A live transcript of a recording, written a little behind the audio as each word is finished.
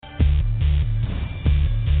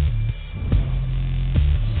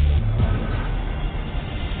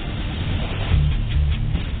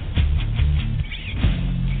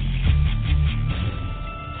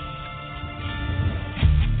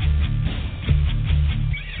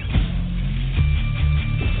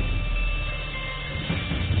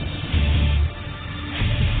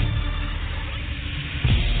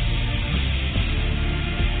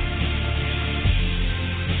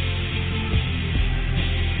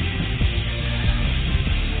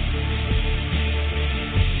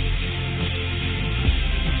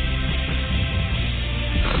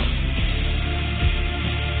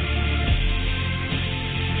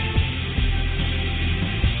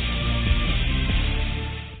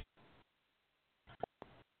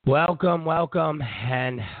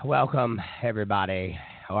And welcome, everybody.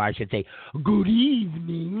 Or I should say, good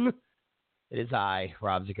evening. It is I,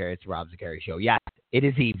 Rob Zicari. It's the Rob Zicari Show. Yes, it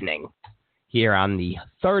is evening here on the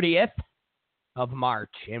 30th of March,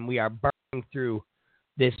 and we are burning through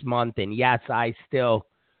this month. And yes, I still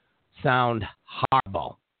sound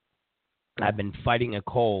horrible. I've been fighting a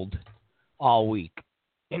cold all week,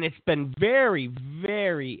 and it's been very,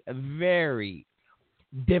 very, very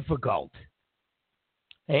difficult.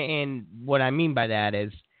 And what I mean by that is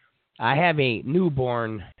I have a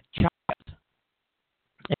newborn child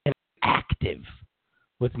and I'm active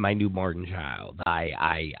with my newborn child.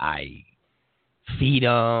 I feed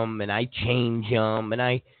them and I change them and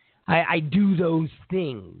I do those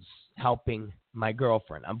things helping my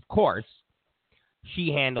girlfriend. Of course,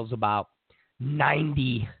 she handles about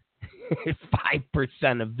 95%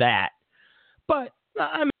 of that, but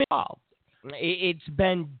I'm involved. It's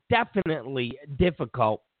been definitely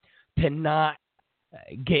difficult to not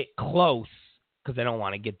get close because I don't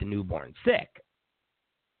want to get the newborn sick.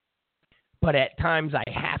 But at times I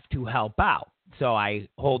have to help out. So I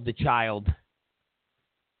hold the child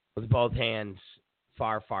with both hands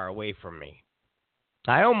far, far away from me.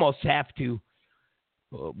 I almost have to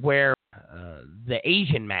wear the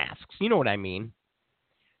Asian masks. You know what I mean?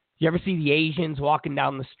 You ever see the Asians walking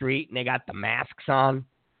down the street and they got the masks on?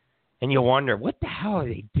 And you wonder, what the hell are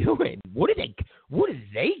they doing? What do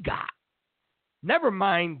they got? Never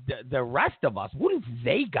mind the rest of us. What do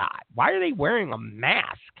they got? Why are they wearing a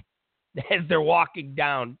mask as they're walking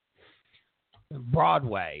down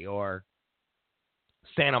Broadway or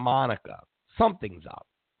Santa Monica? Something's up.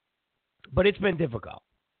 But it's been difficult.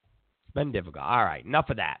 All right, enough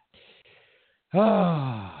of that.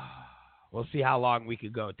 We'll see how long we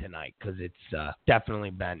could go tonight because it's definitely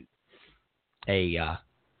been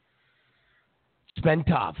it's been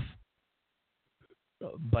tough,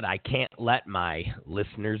 but I can't let my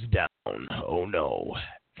listeners down. Oh, no.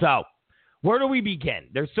 So, where do we begin?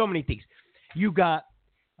 There's so many things. You got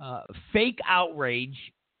fake outrage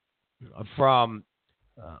from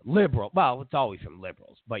liberal. Well, it's always from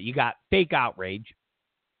liberals, but you got fake outrage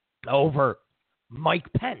over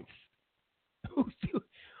Mike Pence.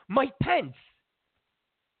 Mike Pence,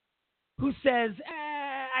 who says,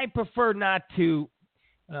 I prefer not to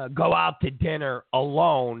go out to dinner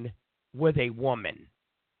alone with a woman.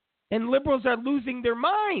 And liberals are losing their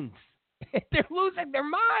minds. They're losing their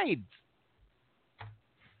minds.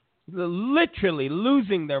 They're literally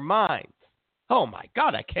losing their minds. Oh, my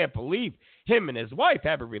God, I can't believe him and his wife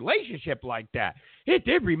have a relationship like that.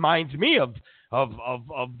 It reminds me of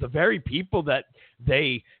the very people that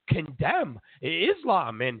they condemn,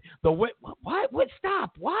 Islam. And the way, what?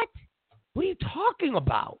 Stop. What? What are you talking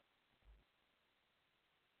about?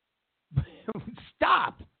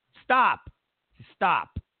 Stop.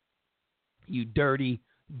 You dirty,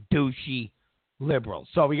 douchey liberals.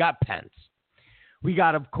 So we got Pence. We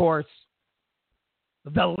got, of course,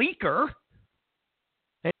 the leaker.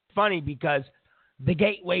 And it's funny because the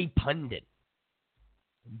Gateway Pundit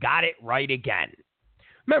got it right again.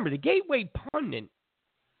 Remember, the Gateway Pundit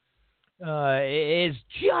has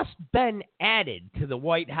just been added to the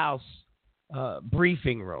White House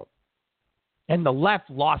briefing room. And the left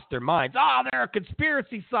lost their minds. Oh, they're a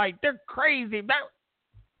conspiracy site. They're crazy.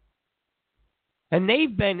 And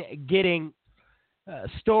they've been getting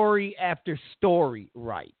story after story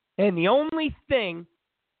right. And the only thing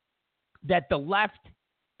that the left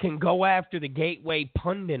can go after the Gateway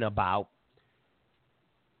Pundit about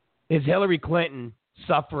is Hillary Clinton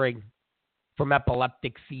suffering from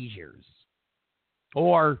epileptic seizures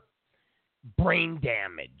or brain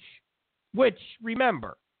damage, which,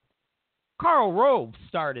 remember, Karl Rove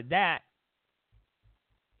started that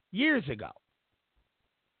years ago.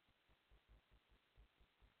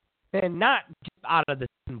 And not out of the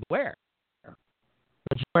wear.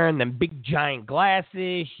 She's wearing them big giant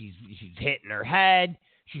glasses. She's hitting her head.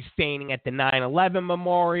 She's fainting at the 9/11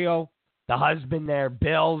 memorial. The husband there,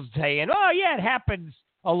 Bill's saying, oh, yeah, it happens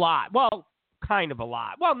a lot. Well, kind of a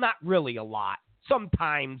lot. Well, not really a lot.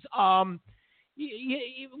 Sometimes, when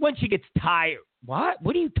she gets tired. What?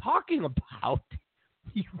 What are you talking about?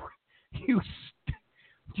 You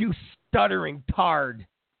stuttering tard.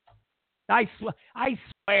 I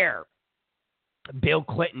swear, Bill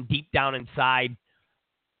Clinton deep down inside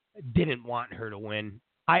didn't want her to win.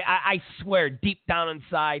 I swear, deep down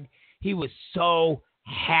inside, he was so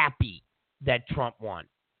happy that Trump won.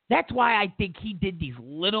 That's why I think he did these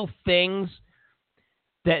little things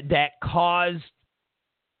that caused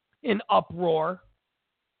an uproar,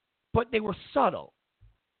 but they were subtle.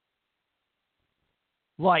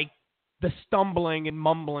 Like the stumbling and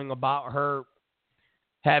mumbling about her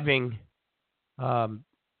having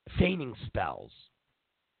feigning spells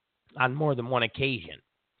on more than one occasion,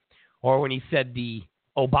 or when he said the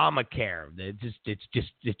Obamacare, it's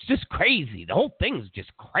just crazy. The whole thing's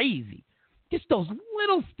just crazy. Just those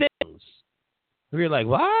little things where you're like,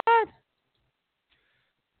 what?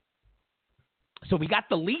 So we got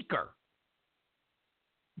the leaker,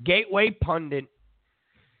 Gateway Pundit.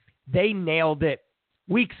 They nailed it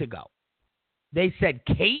weeks ago. They said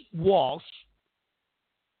Kate Walsh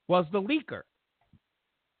was the leaker.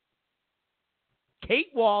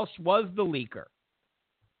 Kate Walsh was the leaker.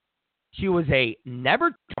 She was a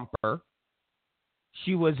never-Trumper.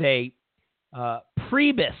 She was a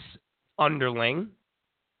Priebus underling.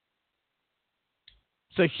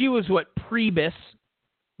 So she was what Priebus,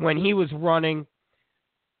 when he was running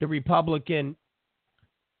the Republican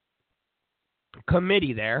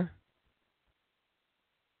committee there.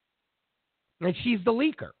 And she's the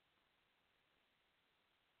leaker.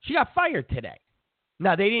 She got fired today.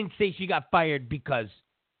 Now, they didn't say she got fired because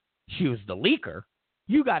she was the leaker.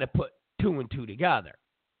 You got to put two and two together.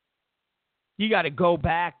 You got to go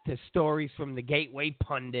back to stories from the Gateway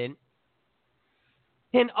Pundit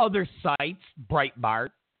and other sites, Breitbart,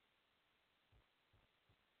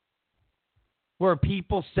 where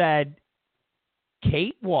people said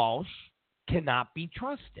Kate Walsh cannot be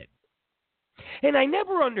trusted. And I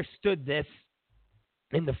never understood this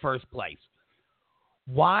in the first place.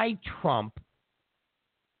 Why Trump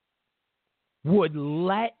would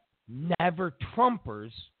let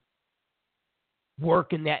never-Trumpers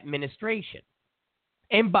work in that administration.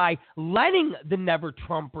 And by letting the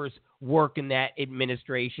never-Trumpers work in that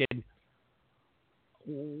administration,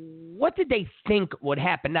 what did they think would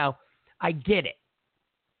happen? Now, I get it.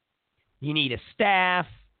 You need a staff,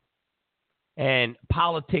 and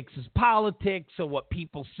politics is politics, so what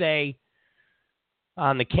people say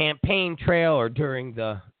on the campaign trail or during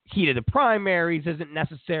the heat of the primaries isn't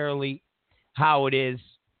necessarily how it is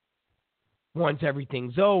once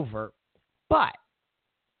everything's over. But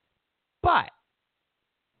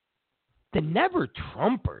the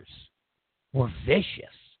never-Trumpers were vicious.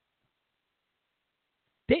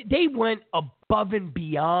 They went above and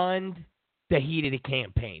beyond the heat of the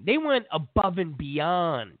campaign. They went above and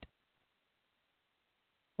beyond.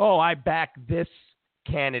 Oh, I backed this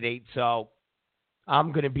candidate, so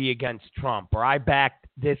I'm going to be against Trump. Or I backed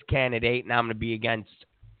this candidate, and I'm going to be against,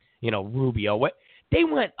 Rubio. What? They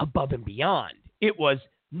went above and beyond. It was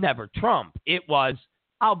never Trump. It was,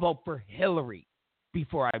 I'll vote for Hillary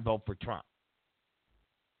before I vote for Trump.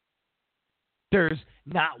 There's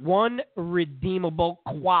not one redeemable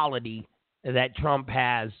quality that Trump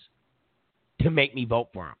has to make me vote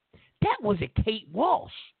for him. That was a Kate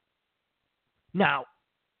Walsh. Now,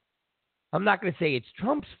 I'm not going to say it's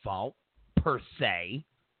Trump's fault, per se,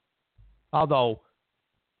 although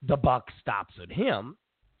the buck stops with him.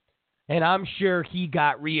 And I'm sure he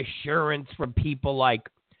got reassurance from people like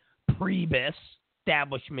Priebus,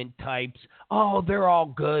 establishment types. Oh, they're all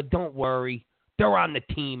good. Don't worry. They're on the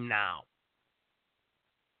team now.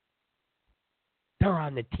 They're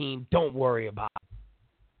on the team. Don't worry about it.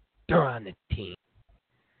 They're on the team.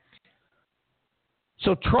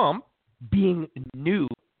 So Trump, being new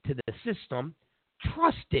to the system,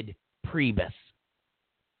 trusted Priebus.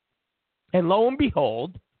 And lo and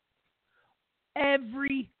behold,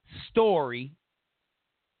 every story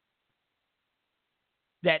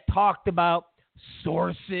that talked about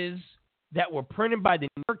sources that were printed by the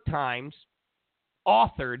New York Times,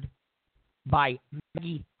 authored by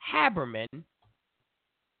Maggie Haberman,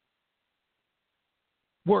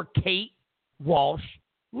 were Kate Walsh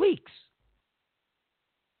leaks.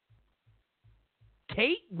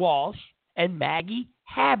 Kate Walsh and Maggie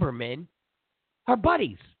Haberman are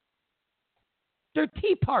buddies. They're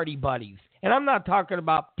Tea Party buddies. And I'm not talking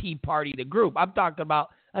about Tea Party, the group. I'm talking about,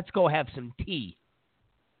 let's go have some tea.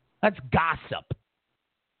 Let's gossip.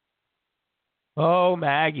 Oh,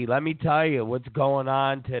 Maggie, let me tell you what's going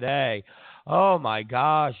on today. Oh, my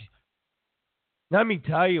gosh. Let me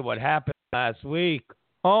tell you what happened last week.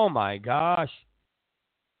 Oh, my gosh.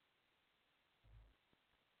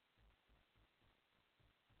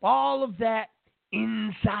 All of that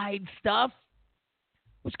inside stuff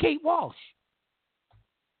was Kate Walsh.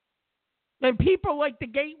 And people like the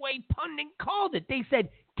Gateway Pundit called it. They said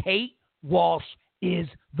Kate Walsh is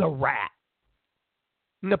the rat.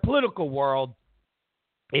 In the political world,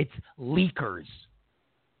 it's leakers.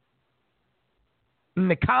 In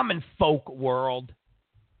the common folk world,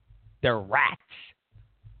 they're rats.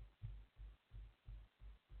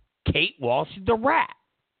 Kate Walsh is the rat.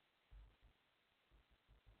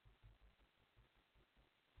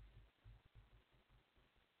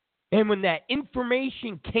 And when that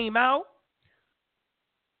information came out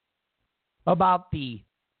about the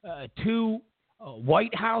two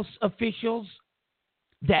White House officials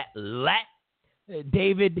that let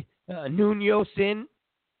David Nunez in,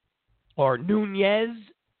 or Nunez,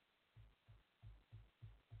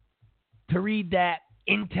 to read that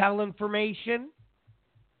intel information,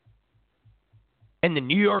 and the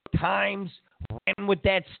New York Times ran with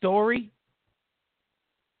that story,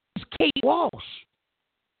 it was Kate Walsh.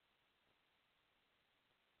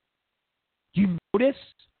 You notice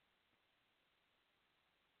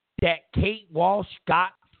that Kate Walsh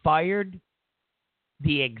got fired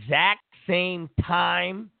the exact same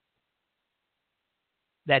time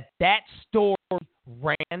that story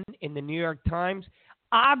ran in the New York Times?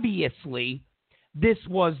 Obviously, this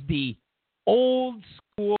was the old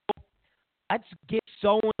school, let's get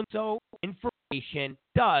so-and-so information.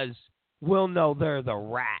 We'll know they're the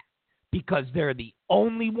rat because they're the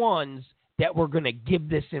only ones that we're going to give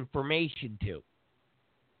this information to.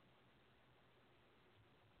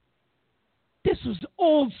 This was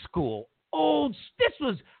old school. This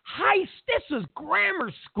was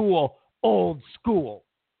grammar school, old school.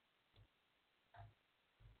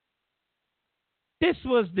 This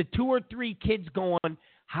was the 2 or 3 kids going,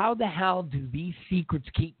 how the hell do these secrets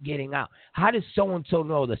keep getting out? How does so-and-so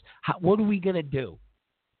know this? What are we going to do?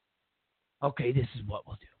 Okay, this is what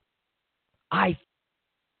we'll do.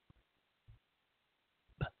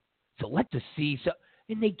 So let us see.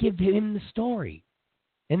 And they give him the story.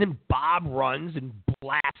 And then Bob runs and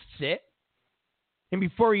blasts it. And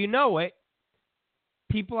before you know it,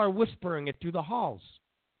 people are whispering it through the halls.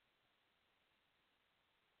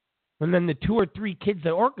 And then the 2 or 3 kids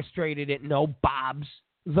that orchestrated it know Bob's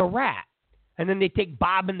the rat. And then they take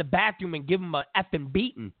Bob in the bathroom and give him a effing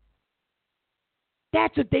beating.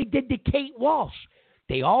 That's what they did to Kate Walsh.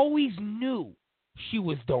 They always knew she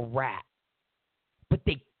was the rat, but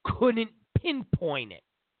they couldn't pinpoint it.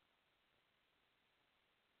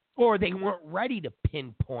 Or they weren't ready to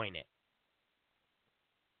pinpoint it.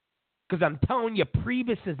 Because I'm telling you,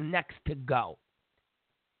 Priebus is next to go.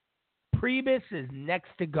 Priebus is next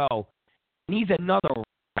to go. And he's another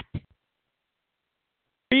rat.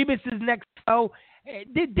 Priebus is next to go.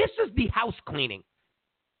 This is the house cleaning.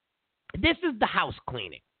 This is the house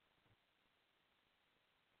cleaning.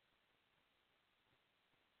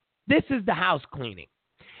 This is the house cleaning.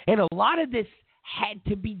 And a lot of this had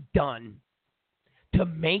to be done to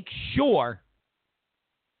make sure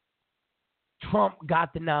Trump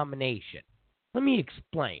got the nomination. Let me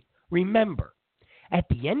explain. Remember, at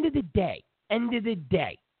the end of the day,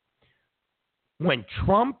 when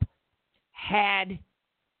Trump had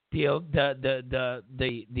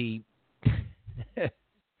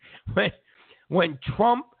when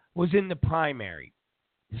Trump was in the primary,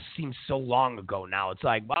 this seems so long ago now. It's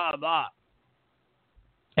like blah blah,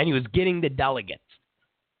 and he was getting the delegates.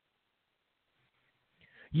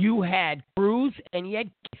 You had Cruz and you had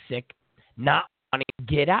Kasich not wanting to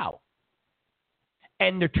get out.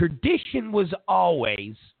 And the tradition was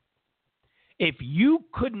always, if you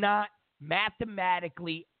could not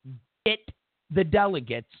mathematically get the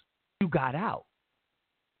delegates, you got out.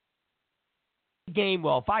 Game,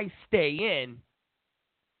 well, if I stay in,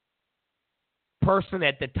 person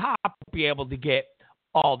at the top will be able to get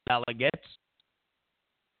all delegates.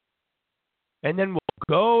 And then we'll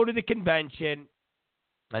go to the convention.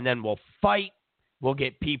 And then we'll fight. We'll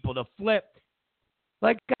get people to flip.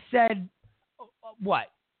 Like I said,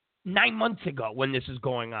 9 months ago when this is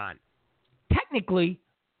going on. Technically,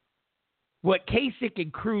 what Kasich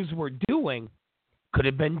and Cruz were doing could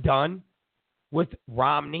have been done with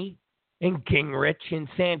Romney and Gingrich and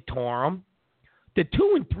Santorum. The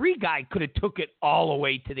 2 and 3 guy could have took it all the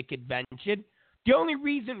way to the convention. The only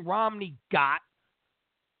reason Romney got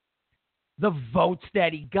the votes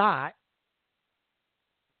that he got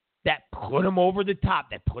that put him over the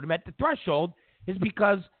top, that put him at the threshold, is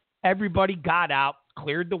because everybody got out,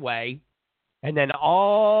 cleared the way, and then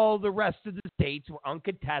all the rest of the states were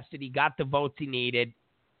uncontested. He got the votes he needed,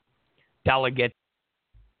 delegates.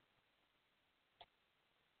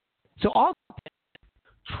 So all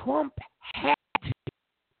Trump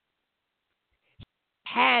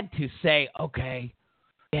had to say, okay,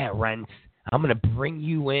 yeah, Rents, I'm going to bring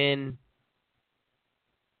you in.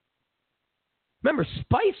 Remember,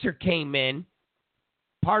 Spicer came in.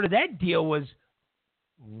 Part of that deal was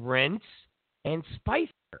Rents and Spicer.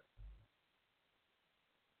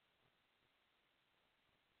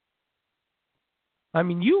 I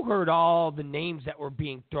mean, you heard all the names that were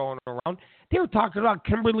being thrown around. They were talking about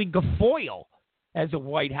Kimberly Guilfoyle as a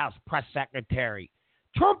White House press secretary.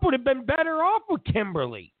 Trump would have been better off with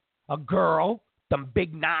Kimberly, a girl Some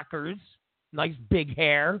big knockers, nice big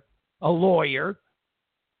hair, a lawyer.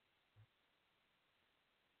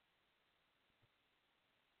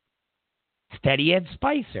 Instead, he had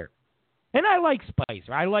Spicer. And I like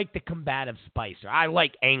Spicer. I like the combative Spicer. I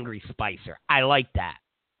like angry Spicer. I like that.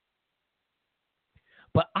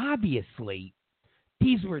 But obviously,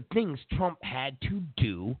 these were things Trump had to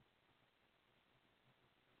do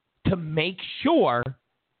to make sure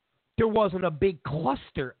there wasn't a big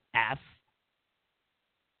cluster F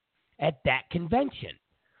at that convention.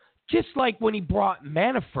 Just like when he brought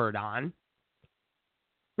Manafort on.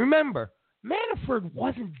 Remember, Manafort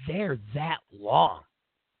wasn't there that long.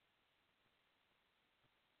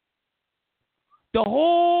 The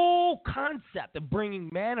whole concept of bringing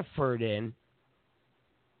Manafort in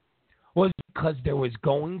was because there was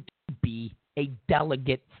going to be a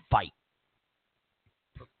delegate fight.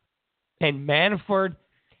 And Manafort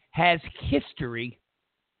has history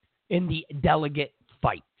in the delegate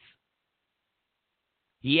fights.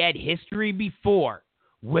 He had history before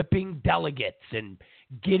whipping delegates and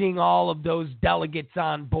getting all of those delegates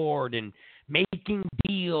on board and making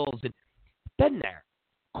deals. And been there.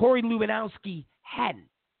 Corey Lewandowski hadn't.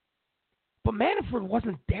 But Manafort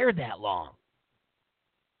wasn't there that long.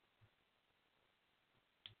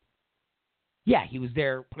 Yeah, he was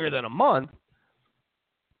there more than a month,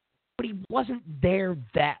 but he wasn't there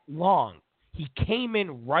that long. He came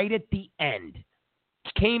in right at the end.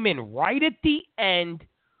 He came in right at the end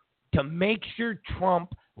to make sure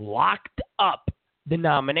Trump locked up the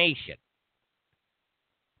nomination.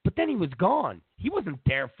 But then he was gone. He wasn't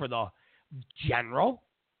there for the general.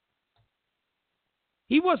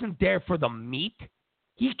 He wasn't there for the meat.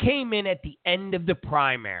 He came in at the end of the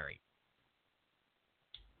primary.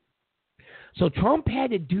 So Trump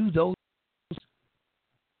had to do those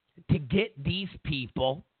to get these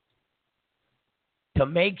people to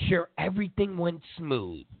make sure everything went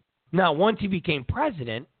smooth. Now, once he became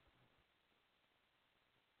president,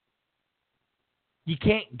 you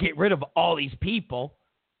can't get rid of all these people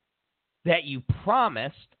that you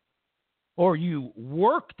promised or you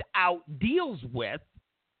worked out deals with.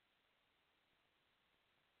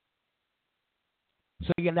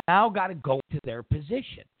 So you now got to go to their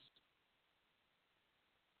positions.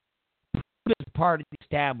 As part of the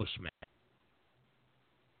establishment.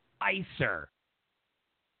 Spicer,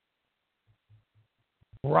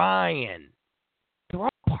 Ryan, they're all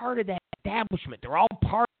part of that establishment. They're all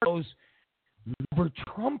part of those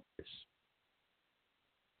never-Trumpers.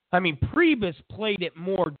 I mean, Priebus played it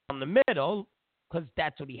more down the middle because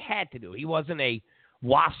that's what he had to do. He wasn't a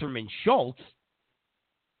Wasserman Schultz.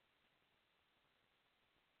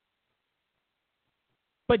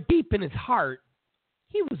 But deep in his heart,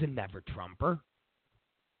 he was a never-Trumper.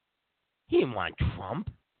 He didn't want Trump.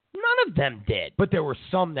 None of them did. But there were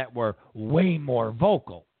some that were way more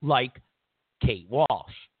vocal, like Kate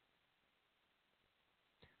Walsh.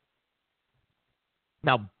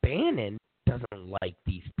 Now, Bannon doesn't like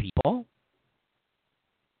these people.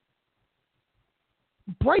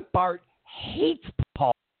 Breitbart hates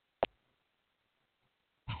Paul.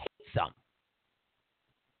 Hates them.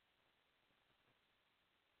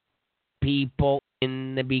 People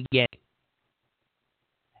in the beginning.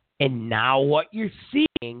 And now what you're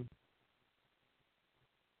seeing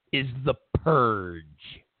is the purge.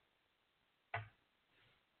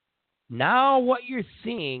 Now what you're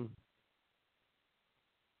seeing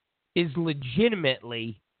is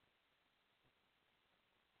legitimately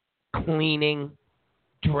cleaning,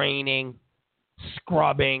 draining,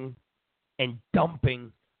 scrubbing, and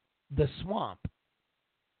dumping the swamp.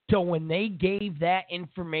 So when they gave that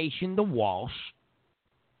information to Walsh,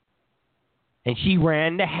 and she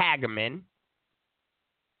ran to Hageman,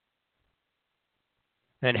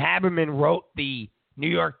 and Haberman wrote the New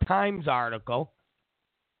York Times article,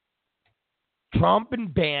 Trump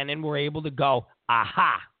and Bannon were able to go,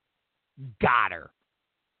 aha, got her.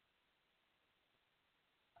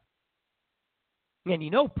 And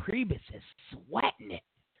you know Priebus is sweating it.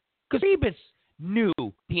 Because Priebus knew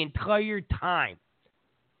the entire time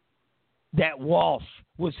that Walsh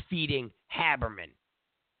was feeding Haberman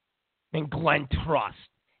and Glenn Trust.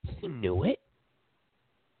 He knew it.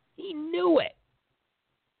 He knew it.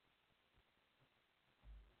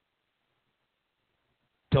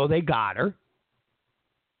 So they got her.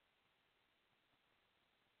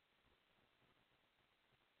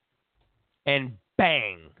 And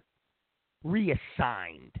bang,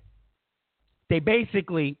 reassigned. They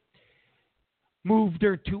basically moved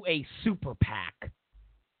her to a super PAC.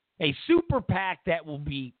 A super PAC that will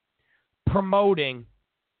be promoting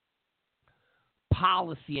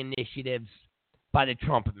policy initiatives by the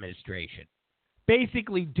Trump administration.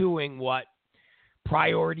 Basically doing what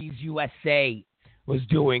Priorities USA was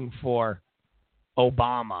doing for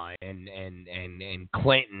Obama and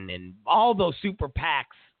Clinton and all those super PACs.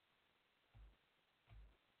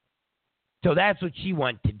 So that's what she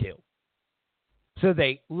went to do. So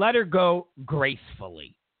they let her go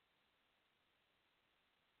gracefully.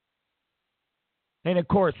 And of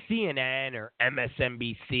course, CNN or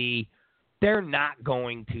MSNBC, they're not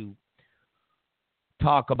going to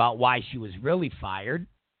talk about why she was really fired,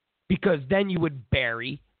 because then you would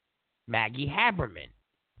bury Maggie Haberman.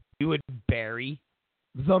 You would bury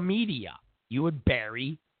the media. You would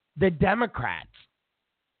bury the Democrats.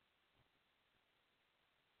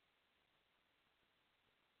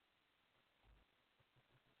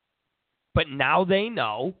 But now they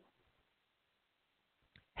know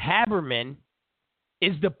Haberman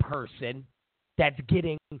is the person that's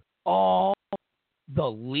getting all the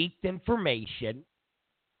leaked information.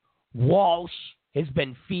 Walsh has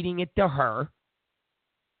been feeding it to her.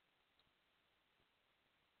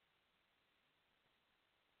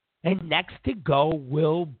 And next to go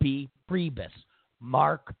will be Priebus.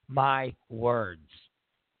 Mark my words.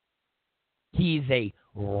 He's a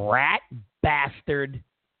rat bastard.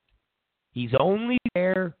 He's only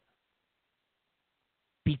there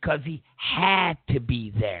because he had to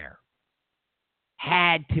be there.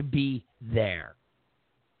 Had to be there.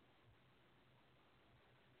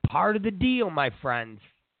 Part of the deal, my friends.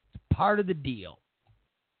 It's part of the deal.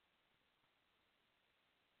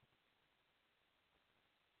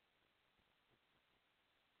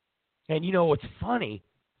 And you know what's funny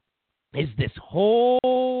is this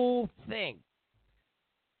whole thing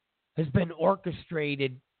has been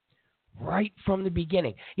orchestrated right from the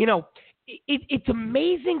beginning. You know, it's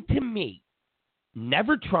amazing to me.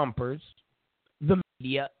 Never Trumpers, the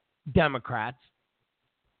media, Democrats,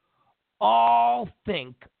 all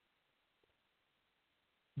think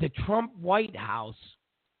the Trump White House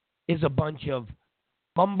is a bunch of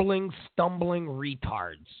fumbling, stumbling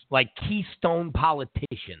retards, like Keystone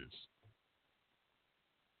politicians.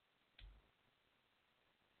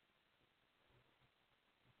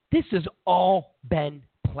 This has all been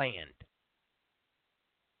planned.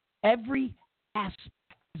 Every aspect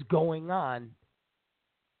that's going on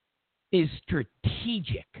is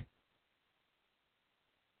strategic.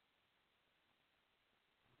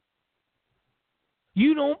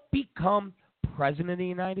 You don't become president of the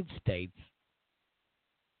United States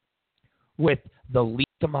with the least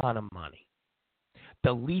amount of money,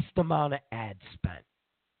 the least amount of ad spend.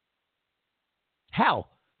 Hell,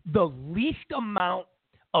 the least amount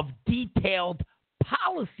of detailed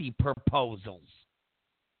policy proposals.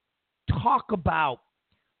 Talk about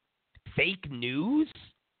fake news.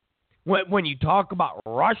 When you talk about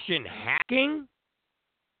Russian hacking,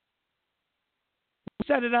 we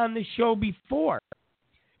said it on this show before.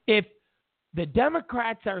 If the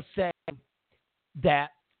Democrats are saying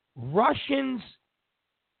that Russians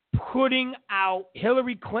putting out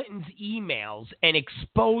Hillary Clinton's emails and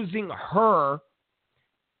exposing her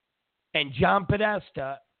and John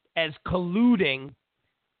Podesta as colluding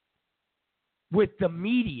with the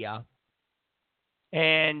media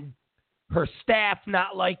and her staff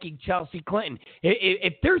not liking Chelsea Clinton,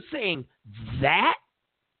 if they're saying that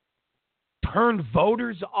turned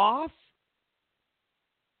voters off,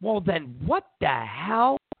 well, then what the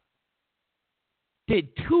hell did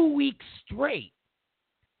 2 weeks straight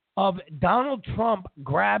of Donald Trump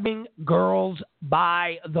grabbing girls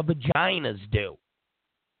by the vaginas do?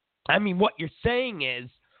 I mean, what you're saying is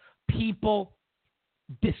people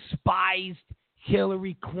despised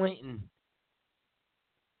Hillary Clinton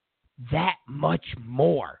that much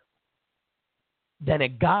more than a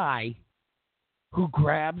guy who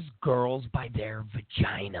grabs girls by their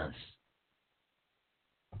vaginas.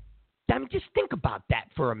 I mean, just think about that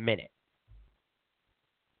for a minute.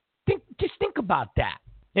 Just think about that.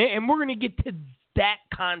 And we're going to get to that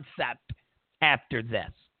concept after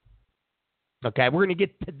this. Okay, we're going to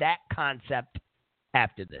get to that concept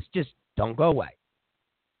after this. Just don't go away.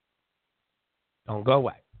 Don't go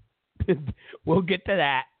away. We'll get to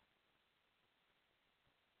that.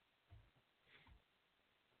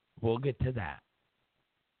 We'll get to that.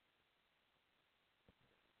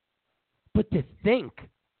 But to think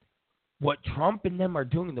what Trump and them are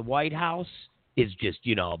doing in the White House is just,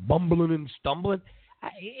 bumbling and stumbling.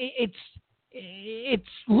 It's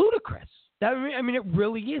ludicrous. I mean, it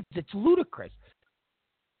really is. It's ludicrous.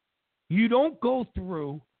 You don't go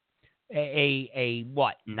through a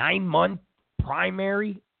 9-month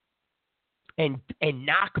primary and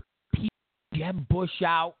knock Jeb Bush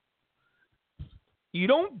out. You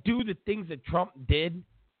don't do the things that Trump did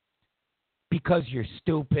because you're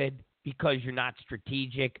stupid, because you're not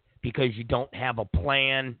strategic, because you don't have a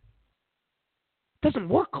plan. It doesn't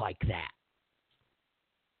work like that.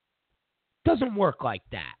 Doesn't work like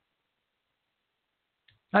that.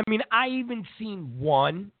 I mean, I even seen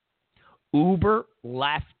one uber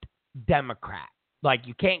left Democrat. Like,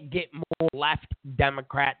 you can't get more left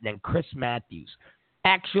Democrat than Chris Matthews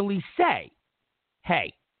actually say,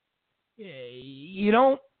 hey, you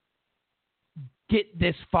don't get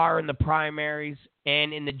this far in the primaries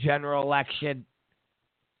and in the general election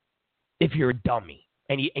if you're a dummy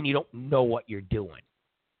and you don't know what you're doing.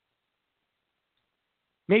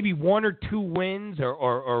 Maybe one or two wins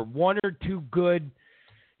or one or two good,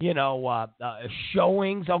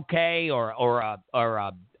 showings, okay, or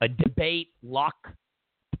a debate, luck,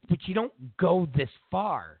 but you don't go this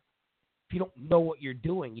far if you don't know what you're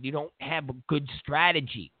doing and you don't have a good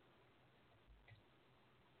strategy.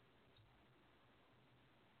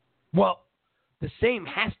 Well, the same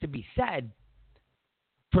has to be said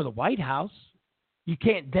for the White House. You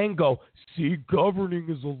can't then go, see, governing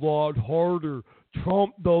is a lot harder.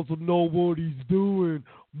 Trump doesn't know what he's doing.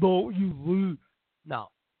 Don't you lose? No,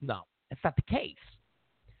 that's not the case.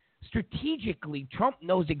 Strategically, Trump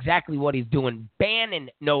knows exactly what he's doing. Bannon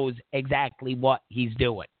knows exactly what he's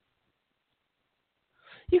doing.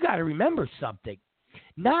 You got to remember something.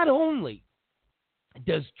 Not only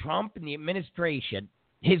does Trump and the administration,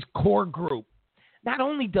 his core group, not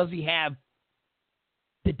only does he have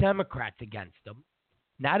the Democrats against him,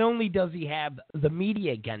 not only does he have the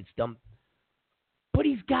media against him, but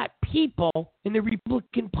he's got people in the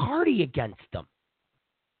Republican Party against him.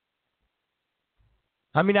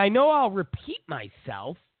 I mean, I know I'll repeat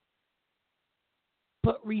myself,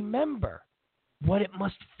 but remember what it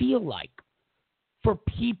must feel like for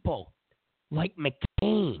people like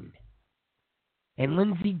McCain and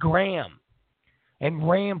Lindsey Graham and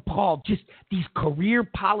Rand Paul, just these career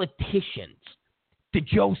politicians, the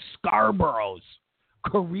Joe Scarboroughs,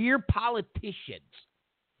 career politicians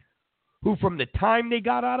who from the time they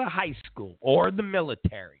got out of high school or the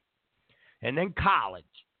military and then college,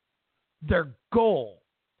 their goal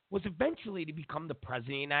was eventually to become the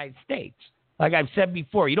president of the United States. Like I've said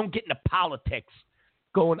before, you don't get into politics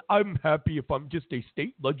going, I'm happy if I'm just a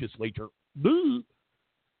state legislator.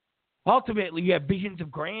 Ultimately, you have visions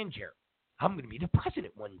of grandeur. I'm going to be the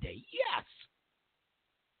president one day. Yes.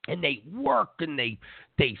 And they work and they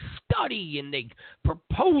study and they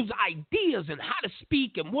propose ideas and how to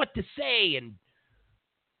speak and what to say. And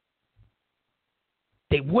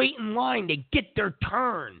they wait in line. They get their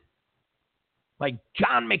turn. Like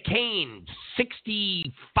John McCain,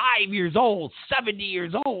 65 years old, 70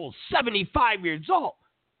 years old, 75 years old.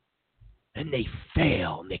 And they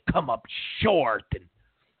fail and they come up short. And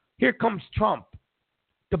here comes Trump,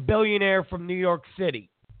 the billionaire from New York City.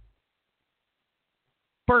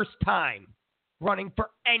 First time running for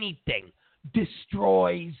anything,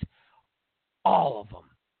 destroys all of them.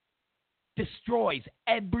 Destroys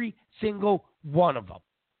every single one of them.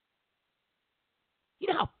 You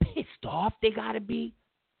know how pissed off they got to be?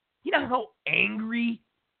 You know how angry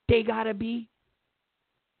they got to be?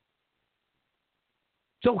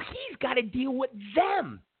 So he's got to deal with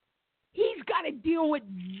them. He's got to deal with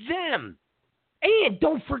them. And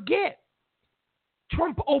don't forget,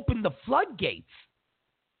 Trump opened the floodgates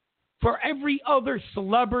for every other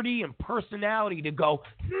celebrity and personality to go,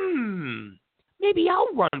 maybe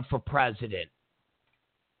I'll run for president.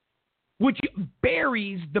 Which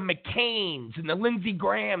buries the McCains and the Lindsey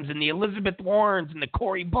Grahams and the Elizabeth Warrens and the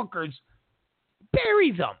Cory Bookers.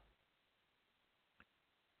 Buries them.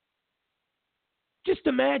 Just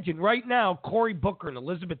imagine right now, Cory Booker and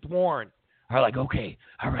Elizabeth Warren are like, okay,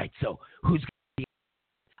 all right, so who's going to be?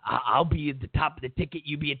 I'll be at the top of the ticket.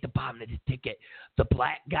 You be at the bottom of the ticket. The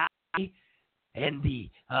black guy and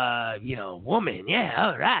the, woman. Yeah,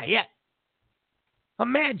 all right, yeah.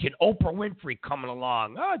 Imagine Oprah Winfrey coming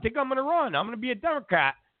along. Oh, I think I'm going to run. I'm going to be a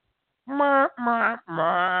Democrat.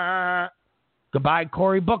 Goodbye,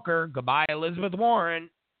 Cory Booker. Goodbye, Elizabeth Warren.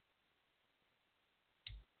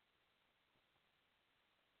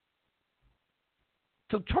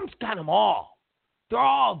 So Trump's got them all. They're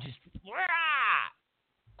all just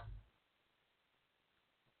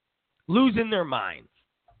losing their minds.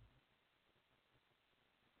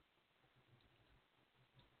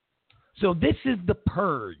 So this is the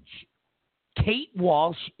purge. Kate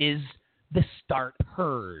Walsh is the start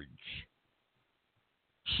purge.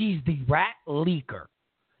 She's the rat leaker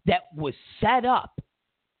that was set up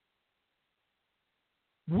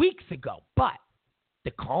weeks ago. But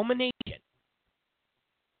the culmination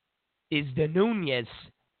is the Nunes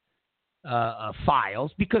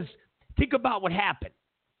files, because think about what happened.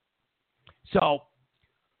 So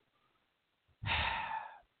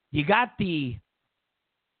You got the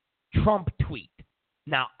Trump tweet.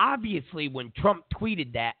 Now, obviously, when Trump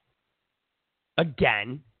tweeted that,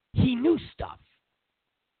 again, he knew stuff.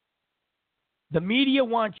 The media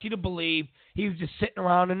wants you to believe he was just sitting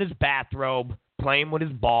around in his bathrobe playing with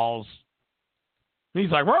his balls. And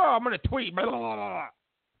he's like, well, I'm going to tweet. Blah, blah, blah.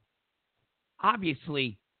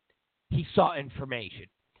 Obviously, he saw information.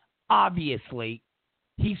 Obviously,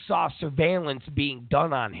 he saw surveillance being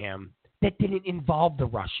done on him that didn't involve the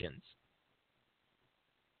Russians.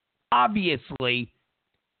 Obviously,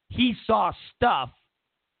 he saw stuff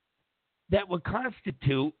that would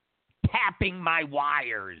constitute tapping my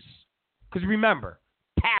wires. Because remember,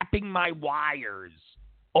 tapping my wires,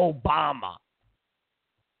 Obama.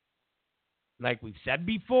 Like we've said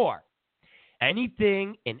before,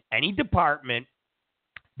 anything in any department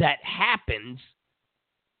that happens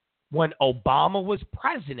when Obama was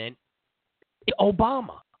president,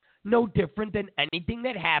 Obama. No different than anything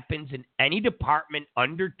that happens in any department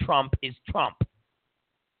under Trump is Trump.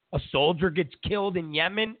 A soldier gets killed in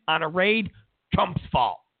Yemen on a raid, Trump's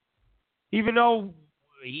fault. Even though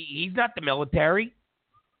he's not the military.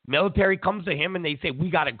 Military comes to him and they say,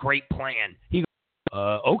 we got a great plan. He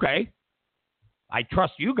goes, okay. I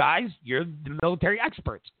trust you guys. You're the military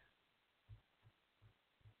experts.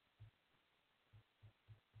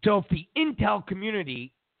 So if the intel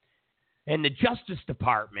community and the Justice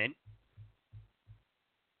Department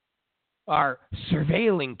are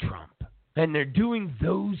surveilling Trump and they're doing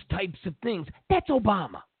those types of things, that's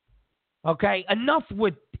Obama. Okay? Enough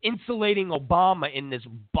with insulating Obama in this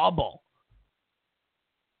bubble.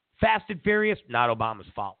 Fast and Furious, not Obama's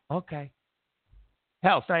fault. Okay.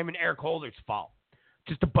 Hell, it's not even Eric Holder's fault.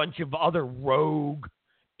 Just a bunch of other rogue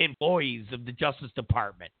employees of the Justice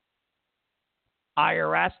Department.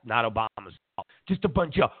 IRS, not Obama's fault. Just a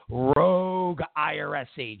bunch of rogue IRS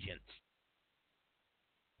agents.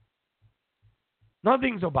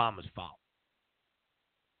 Nothing's Obama's fault.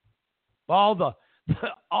 All the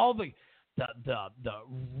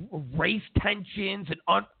race tensions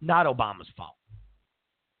and not Obama's fault.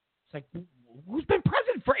 It's like, who's been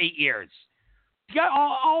president for 8 years? You got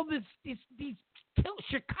all these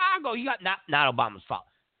Chicago. You got not Obama's fault.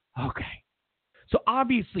 Okay, so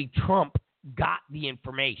obviously Trump got the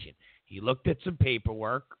information. He looked at some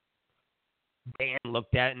paperwork. Dan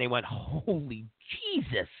looked at it, and they went, "Holy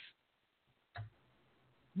Jesus!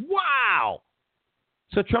 Wow!"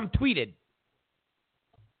 So Trump tweeted.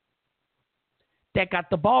 That got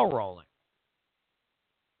the ball rolling.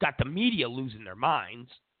 Got the media losing their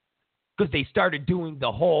minds because they started doing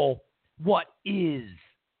the whole what is.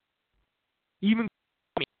 Even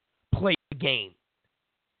play the game.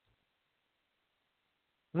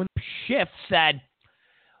 When Schiff said,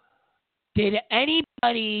 did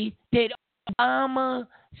Obama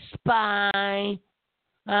spy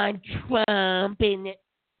on Trump?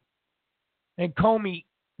 And Comey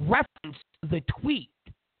referenced the tweet.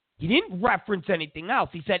 He didn't reference anything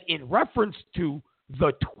else. He said in reference to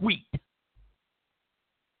the tweet.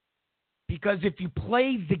 Because if you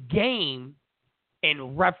play the game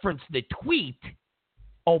and reference the tweet,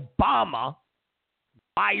 Obama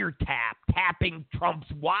tapping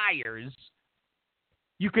Trump's wires,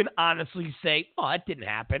 you can honestly say, oh, that didn't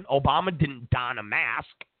happen. Obama didn't don a mask.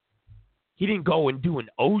 He didn't go and do an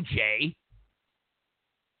OJ.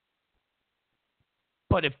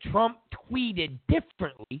 But if Trump tweeted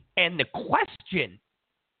differently and the question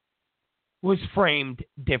was framed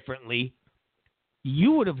differently,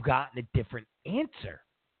 you would have gotten a different answer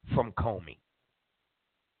from Comey.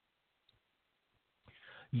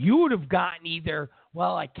 You would have gotten either,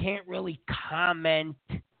 well, I can't really comment,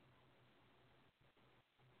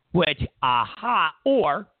 which,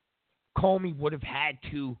 or Comey would have had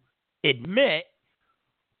to admit,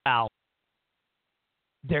 well,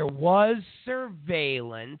 there was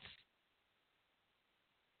surveillance.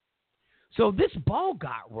 So this ball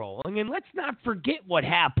got rolling, and let's not forget what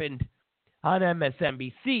happened on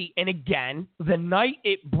MSNBC. And again, the night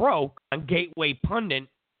it broke on Gateway Pundit,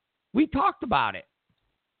 we talked about it.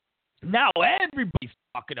 Now everybody's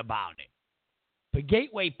talking about it. But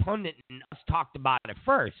Gateway Pundit and us talked about it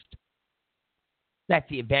first. That's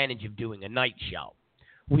the advantage of doing a night show.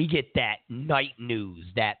 We get that night news,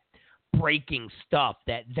 that breaking stuff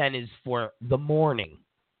that then is for the morning.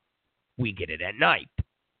 We get it at night.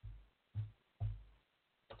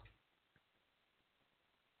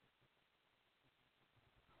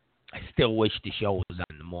 I still wish the show was on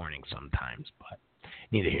in the morning sometimes, but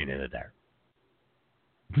neither here nor there.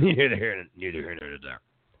 Neither here nor there.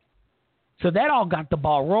 So that all got the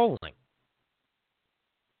ball rolling.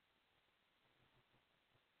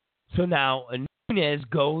 So now a new Nunes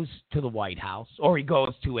goes to the White House, or he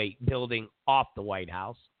goes to a building off the White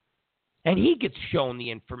House, and he gets shown the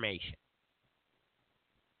information.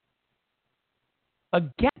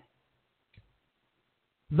 Again,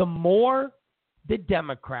 the more the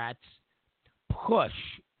Democrats push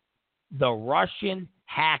the Russian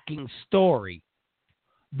hacking story,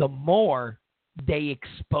 the more they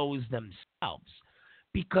expose themselves.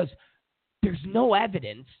 Because there's no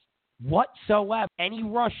evidence whatsoever any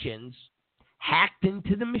Russians hacked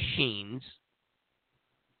into the machines,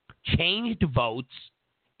 changed votes,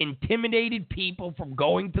 intimidated people from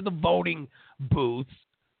going to the voting booths,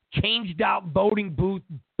 changed out voting booth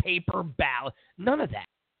paper ballot. None of that.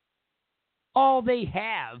 All they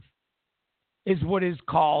have is what is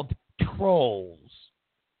called trolls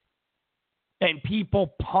and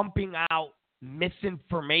people pumping out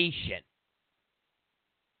misinformation,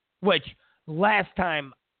 which last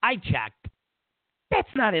time I checked, that's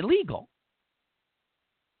not illegal.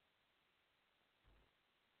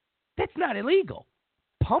 That's not illegal.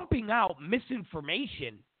 Pumping out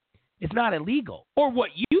misinformation is not illegal. Or what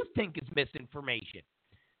you think is misinformation.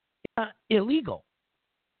 It's not illegal.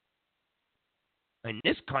 In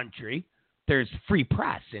this country, there's free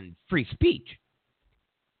press and free speech.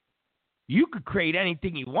 You could create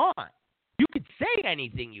anything you want. You could say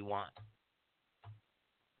anything you want.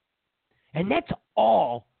 And that's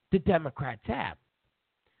all the Democrats have.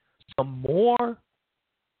 The more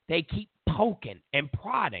they keep poking and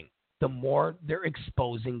prodding, the more they're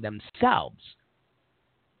exposing themselves.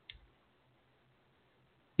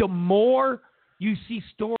 The more you see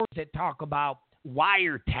stories that talk about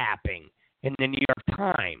wiretapping in the New York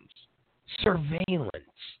Times, surveillance,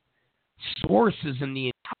 sources in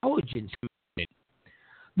the intelligence community,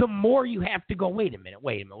 the more you have to go, wait a minute.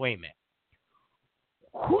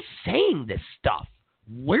 Who's saying this stuff?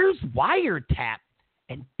 Where's wiretap?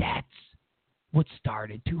 And that's what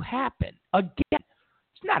started to happen. Again,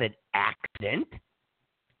 it's not an accident.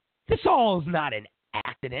 This all is not an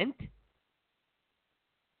accident.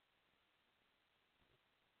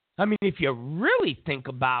 I mean, if you really think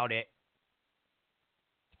about it,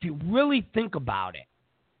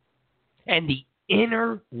 and the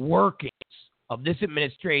inner workings of this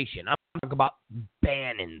administration, I'm talking about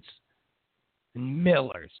Bannons and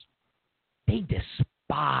Millers, they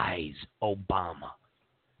despise Obama.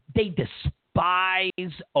 They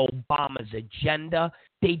despise Obama's agenda.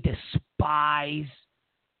 They despise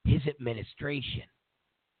his administration.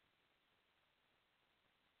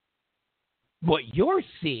 What you're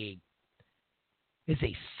seeing is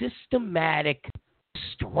a systematic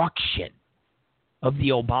destruction of the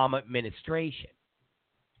Obama administration.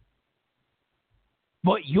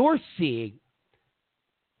 What you're seeing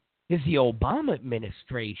is the Obama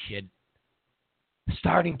administration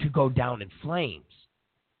starting to go down in flames.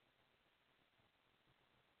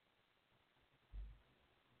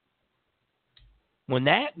 When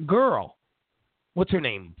that girl, what's her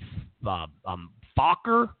name,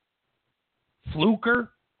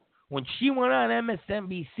 Fluker, when she went on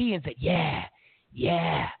MSNBC and said, yeah,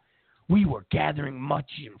 we were gathering much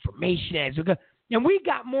information as we go. And we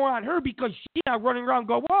got more on her because she's not running around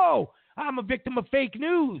going, whoa, I'm a victim of fake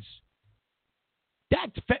news.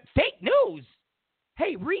 That's fake news.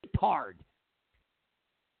 Hey, retard.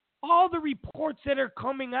 All the reports that are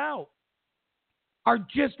coming out are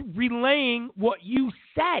just relaying what you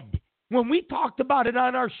said. When we talked about it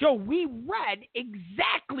on our show, we read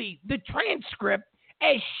exactly the transcript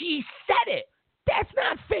as she said it. That's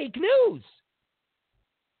not fake news.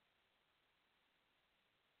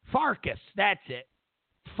 Farkas, that's it.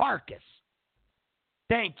 Farkas.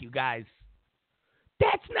 Thank you, guys.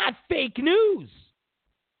 That's not fake news.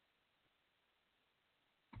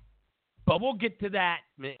 But we'll get to that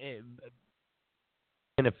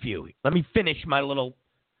in a few. Let me finish my little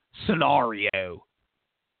scenario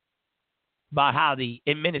about how the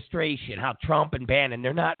administration, how Trump and Bannon,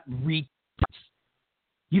 they're not retards.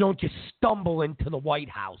 You don't just stumble into the White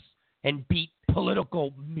House and beat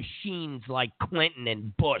political machines like Clinton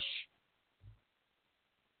and Bush.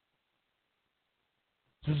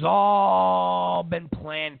 This has all been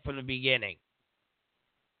planned from the beginning.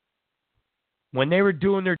 When they were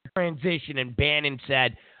doing their transition and Bannon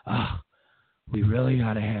said, we really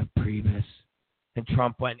got to have Priebus. And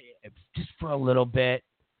Trump went, just for a little bit.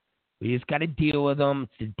 We just got to deal with them.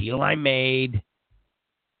 It's the deal I made.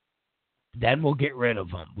 Then we'll get rid of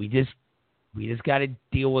them. We just got to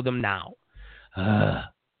deal with them now.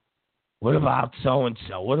 What about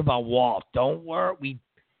so-and-so? What about Walt? Don't worry. We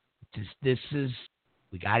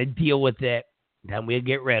got to deal with it. Then we'll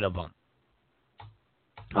get rid of them.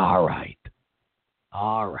 All right.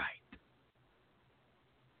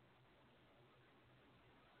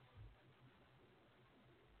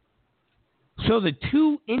 So the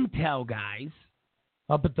two intel guys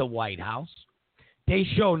up at the White House, they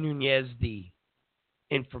show Nunez the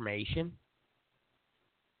information.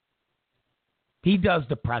 He does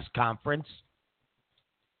the press conference.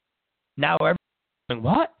 Now everyone's going,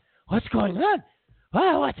 what? What's going on?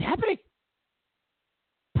 Well, what's happening?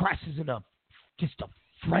 Press is in just a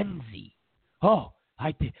frenzy. Oh,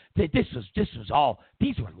 this was all.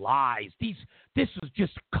 These were lies. This was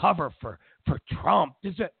just cover for Trump.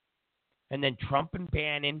 And then Trump and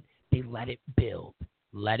Bannon, they let it build.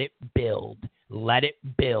 Let it build. Let it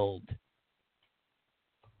build.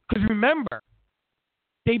 Because remember,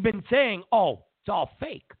 they've been saying, oh, it's all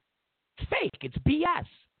fake. It's fake. It's BS.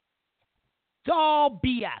 It's all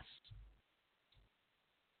BS.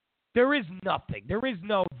 There is nothing. There is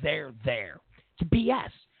no there. It's BS.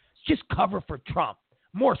 It's just cover for Trump.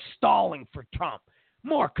 More stalling for Trump.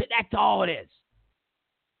 That's all it is.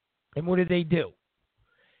 And what do?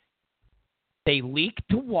 They leaked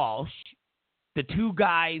to Walsh, the two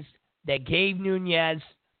guys that gave Nunez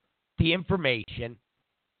the information.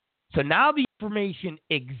 So now the information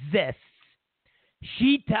exists.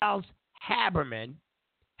 She tells Haberman.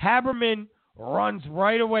 Haberman runs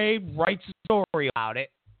right away, writes a story about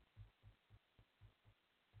it.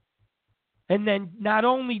 And then not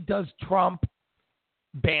only does Trump,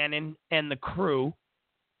 Bannon, and the crew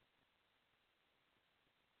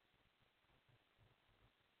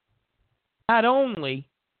not only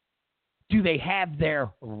do they have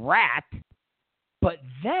their rat, but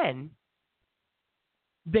then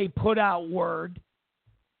they put out word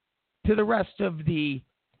to the rest of the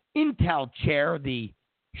intel chair, the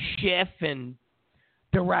Schiff and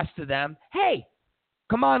the rest of them, hey,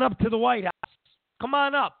 come on up to the White House. Come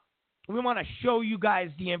on up. We want to show you guys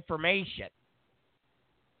the information.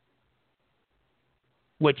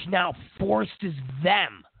 Which now forces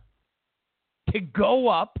them to go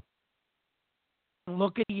up and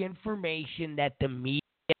look at the information that the media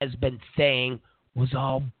has been saying was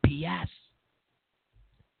all BS.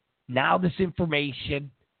 Now this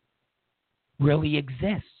information really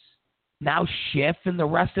exists. Now Schiff and the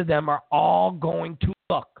rest of them are all going to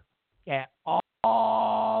look at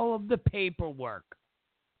all of the paperwork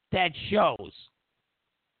that shows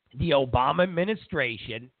the Obama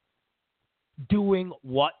administration doing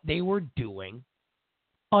what they were doing,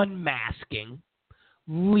 unmasking,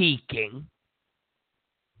 leaking.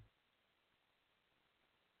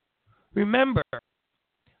 Remember,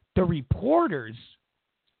 the reporters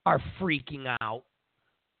are freaking out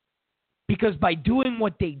because by doing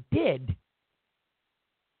what they did,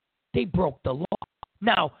 they broke the law.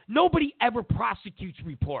 Now, nobody ever prosecutes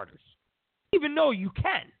reporters, even though you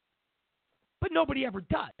can, but nobody ever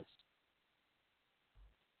does.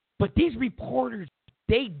 But these reporters,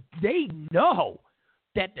 they know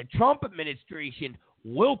that the Trump administration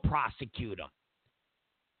will prosecute them.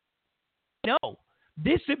 No,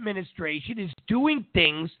 this administration is doing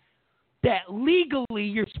things that legally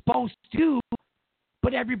you're supposed to do,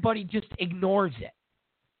 but everybody just ignores it.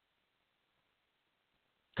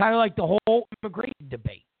 Kind of like the whole immigration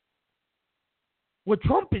debate. What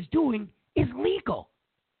Trump is doing is legal.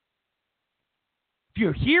 If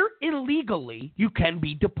you're here illegally, you can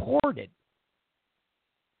be deported.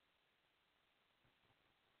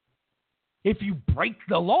 If you break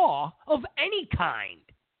the law of any kind,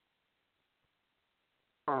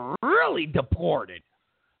 really deported.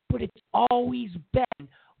 But it's always been,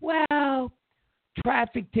 well,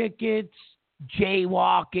 traffic tickets,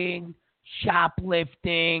 jaywalking,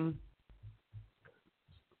 shoplifting,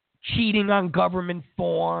 cheating on government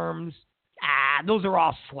forms. Those are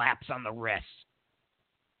all slaps on the wrist.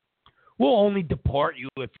 We'll only deport you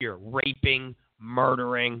if you're raping,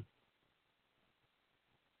 murdering,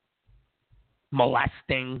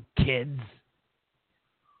 molesting kids.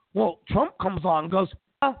 Well, Trump comes along and goes,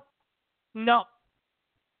 oh, no.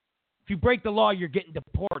 If you break the law, you're getting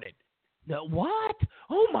deported. No, what?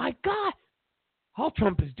 Oh, my God. All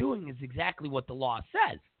Trump is doing is exactly what the law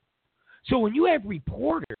says. So when you have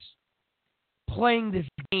reporters playing this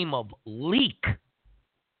game of leak,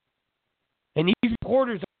 and these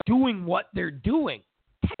reporters are doing what they're doing,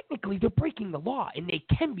 technically they're breaking the law, and they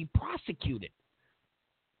can be prosecuted.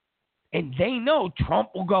 And they know Trump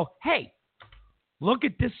will go, hey, look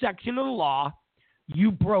at this section of the law.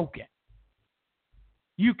 You broke it.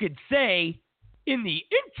 You could say, in the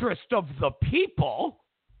interest of the people,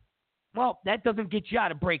 well, that doesn't get you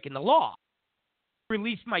out of breaking the law.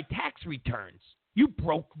 Release my tax returns. You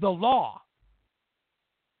broke the law.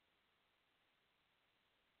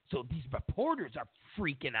 So these reporters are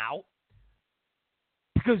freaking out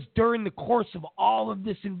because during the course of all of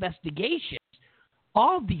this investigation,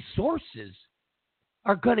 all these sources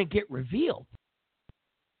are going to get revealed.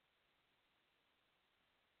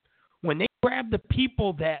 when they grabbed the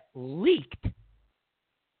people that leaked,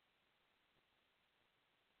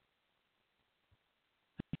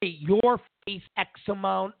 your face X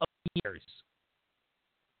amount of years.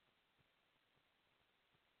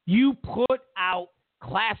 You put out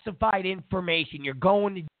classified information, you're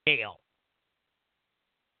going to jail.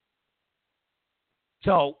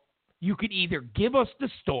 So you could either give us the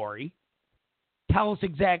story, tell us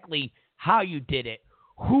exactly how you did it,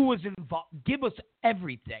 who was involved, give us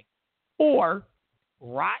everything, or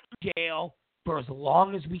rot in jail for as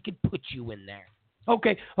long as we could put you in there.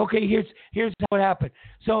 Okay, here's how it happened.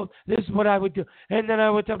 So this is what I would do. And then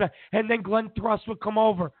I would tell them, and then Glenn Thrust would come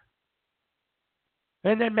over.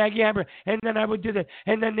 And then Maggie Amber, and then I would do that.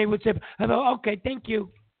 And then they would say, okay, thank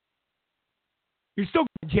you. You're still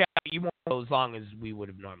going to jail, but you won't go as long as we would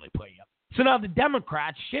have normally put you. So now the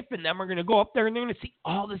Democrats, Schiff and them, are going to go up there and they're going to see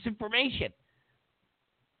all this information.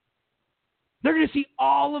 They're going to see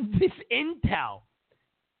all of this intel.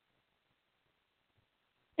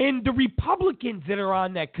 And the Republicans that are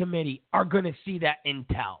on that committee are going to see that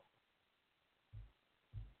intel.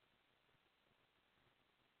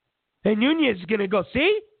 And Nunez is going to go,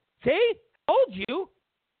 see, told you.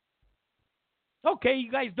 Okay,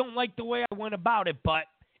 you guys don't like the way I went about it, but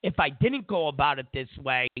if I didn't go about it this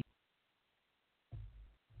way,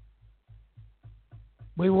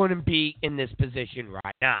 we wouldn't be in this position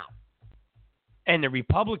right now. And the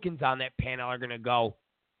Republicans on that panel are going to go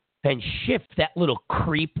and shift that little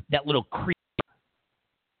creep.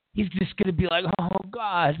 He's just going to be like, oh,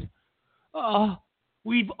 God,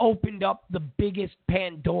 we've opened up the biggest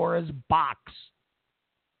Pandora's box.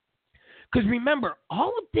 Because remember,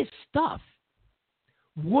 all of this stuff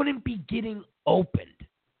wouldn't be getting opened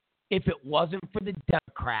if it wasn't for the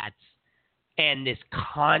Democrats and this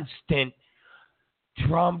constant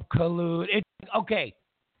Trump collude. Okay,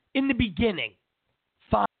 in the beginning,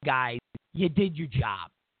 fine, guys, you did your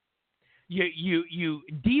job. You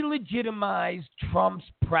delegitimized Trump's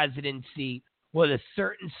presidency with a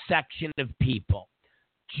certain section of people,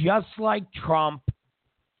 just like Trump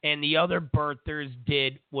and the other birthers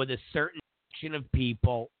did with a certain section of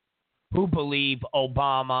people who believe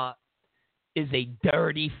Obama is a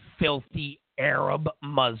dirty, filthy Arab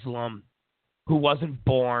Muslim who wasn't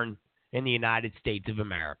born in the United States of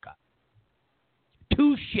America.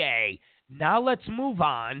 Touche. Now let's move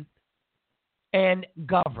on and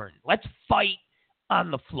govern. Let's fight on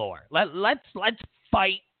the floor. Let's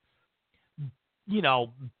fight,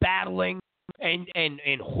 battling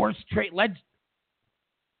and horse trade.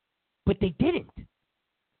 But they didn't.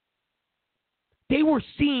 They were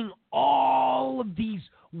seeing all of these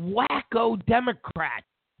wacko Democrats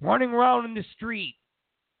running around in the street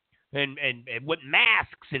and with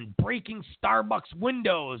masks and breaking Starbucks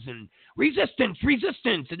windows and resistance.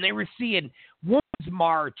 And they were seeing women's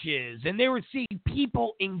marches and they were seeing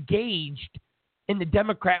people engaged in the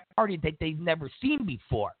Democrat Party that they've never seen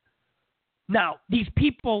before. Now, these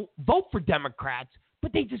people vote for Democrats,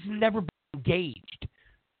 but they just never been engaged.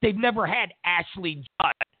 They've never had Ashley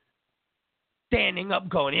Judd standing up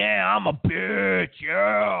going, yeah, I'm a bitch,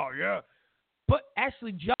 yeah. But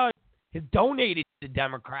Ashley Judd has donated to the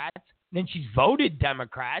Democrats, then she's voted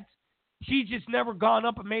Democrats. She's just never gone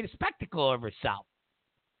up and made a spectacle of herself.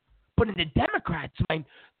 But in the Democrats' mind,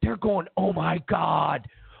 they're going, oh my God,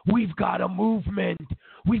 we've got a movement.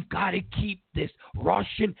 We've got to keep this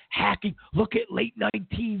Russian hacking. Look at late night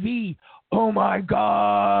TV. Oh my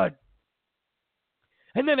God.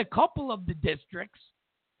 And then a couple of the districts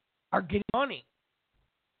are getting money.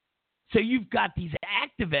 So you've got these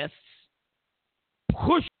activists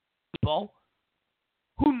pushing people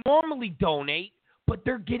who normally donate, but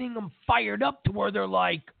they're getting them fired up to where they're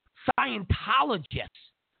like Scientologists.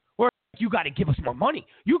 Where you got to give us more money.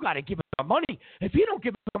 You got to give us more money. If you don't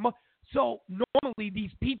give us more money. So normally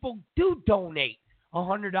these people do donate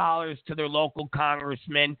 $100 to their local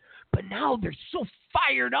congressman, but now they're so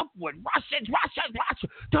fired up with Russia.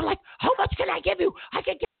 They're like, how much can I give you?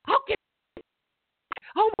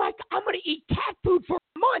 Oh my God, I'm going to eat cat food for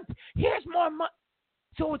a month. Here's more money.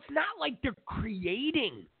 So it's not like they're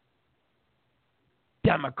creating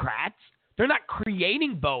Democrats. They're not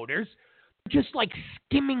creating voters. They're just like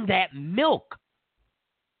skimming that milk.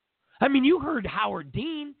 I mean, you heard Howard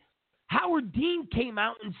Dean. Howard Dean came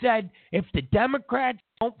out and said, if the Democrats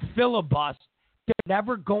don't filibuster, they're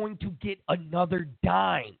never going to get another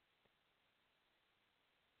dime.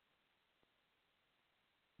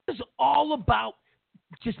 It's all about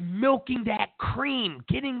just milking that cream,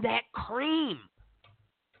 getting that cream.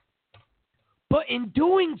 But in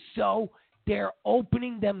doing so, they're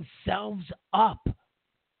opening themselves up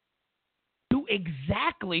to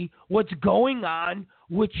exactly what's going on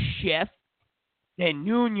with Schiff and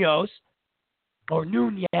Nunez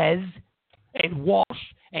and Walsh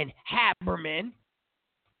and Haberman.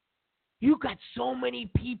 You got so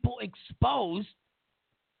many people exposed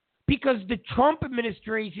because the Trump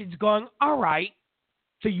administration's going, all right,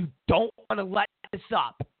 so you don't want to let this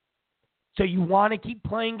up. So you want to keep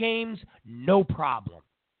playing games? No problem.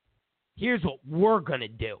 Here's what we're going to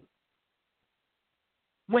do.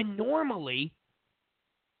 When normally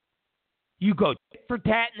you go tit for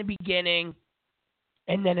tat in the beginning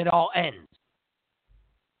and then it all ends.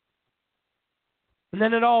 And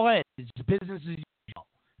then it all ends. It's business as usual.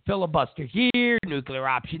 Filibuster here, nuclear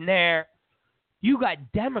option there. You got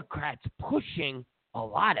Democrats pushing a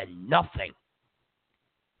lot of nothing.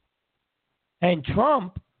 And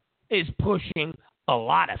Trump is pushing a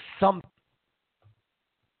lot of something.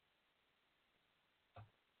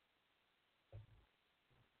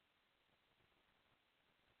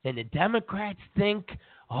 And the Democrats think,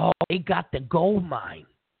 oh, they got the gold mine.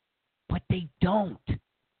 But they don't.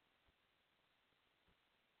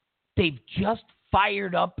 They've just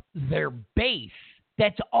fired up their base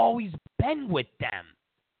that's always been with them.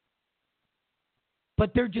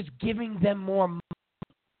 But they're just giving them more money.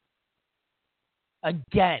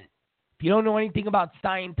 Again, if you don't know anything about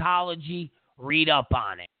Scientology, read up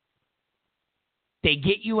on it. They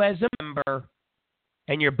get you as a member,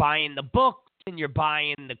 and you're buying the books, and you're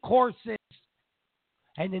buying the courses,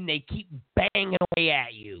 and then they keep banging away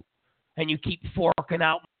at you, and you keep forking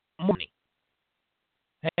out money.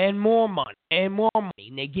 And more money, and more money,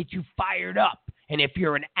 and they get you fired up. And if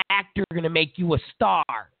you're an actor, they're going to make you a star.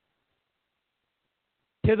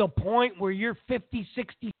 To the point where you're 50,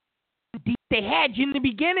 60 deep. They had you in the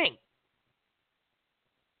beginning.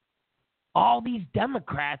 All these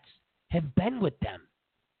Democrats have been with them.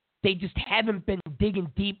 They just haven't been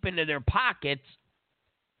digging deep into their pockets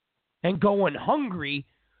and going hungry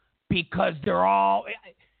because they're all,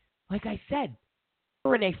 like I said,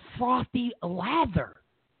 they're in a frothy lather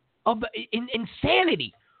of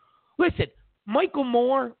insanity. Listen, Michael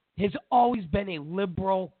Moore has always been a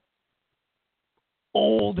liberal,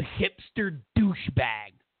 old hipster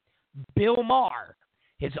douchebag. Bill Maher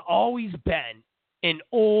has always been an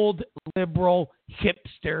old liberal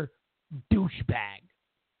hipster douchebag,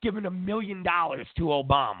 giving $1 million to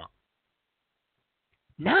Obama.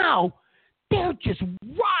 Now, they're just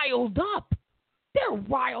riled up. They're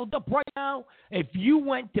riled up right now. If you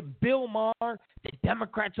went to Bill Maher, the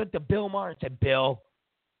Democrats went to Bill Maher and said, Bill,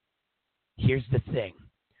 here's the thing.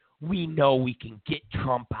 We know we can get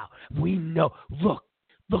Trump out. We know.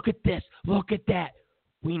 Look at this. Look at that.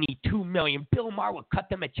 We need $2 million. Bill Maher will cut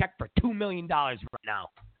them a check for $2 million right now.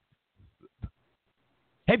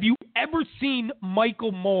 Have you ever seen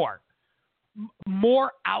Michael Moore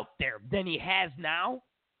more out there than he has now?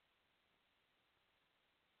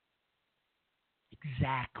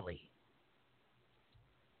 Exactly.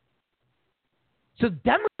 So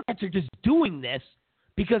Democrats are just doing this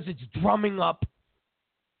because it's drumming up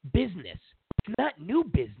business. It's not new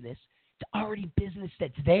business. It's already business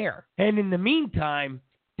that's there. And in the meantime,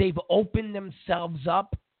 they've opened themselves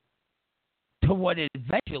up to what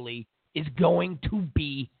eventually is going to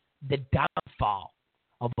be the downfall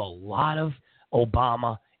of a lot of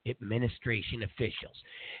Obama administration officials.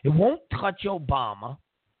 It won't touch Obama.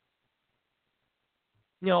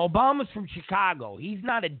 You know, Obama's from Chicago. He's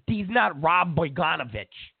not Rob Bogdanovich.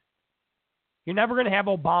 You're never going to have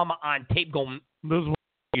Obama on tape going, this is what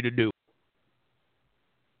I want you to do.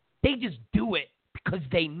 They just do it because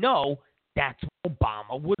they know that's what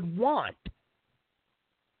Obama would want.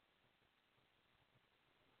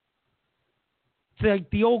 It's like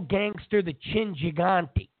the old gangster, the Chin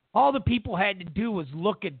Gigante. All the people had to do was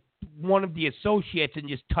look at one of the associates and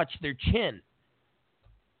just touch their chin.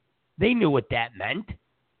 They knew what that meant.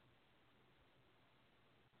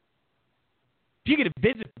 If you get a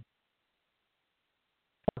visit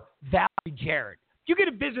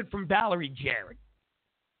from Valerie Jarrett,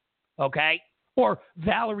 okay, or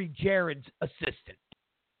Valerie Jarrett's assistant.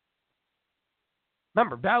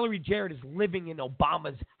 Remember, Valerie Jarrett is living in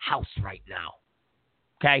Obama's house right now,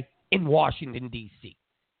 okay, in Washington, D.C.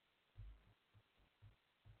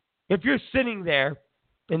 If you're sitting there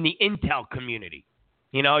in the intel community,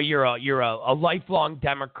 you know, you're a lifelong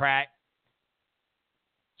Democrat.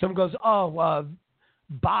 Someone goes,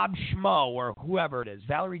 Bob Schmo or whoever it is,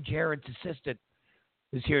 Valerie Jarrett's assistant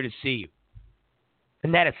is here to see you.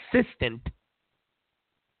 And that assistant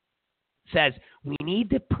says, we need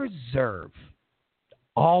to preserve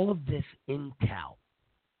all of this intel.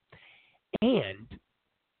 And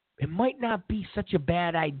it might not be such a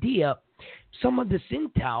bad idea. Some of this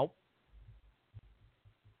intel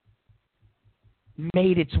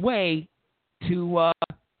made its way to,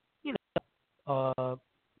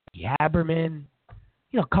 Haberman,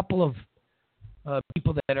 a couple of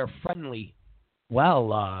people that are friendly.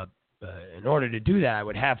 Well, in order to do that, I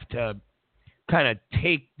would have to kind of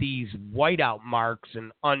take these whiteout marks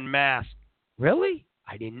and unmask. Really?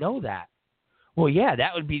 I didn't know that. Well, yeah,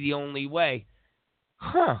 that would be the only way.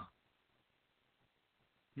 Huh.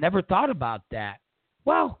 Never thought about that.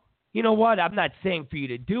 Well, you know what? I'm not saying for you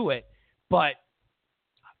to do it, but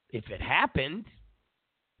if it happened,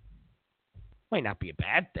 might not be a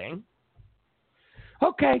bad thing.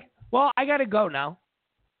 Okay. Well, I got to go now.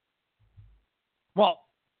 Well,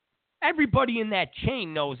 everybody in that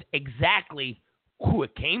chain knows exactly who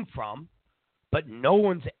it came from, but no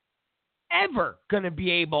one's ever going to be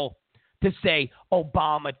able to say,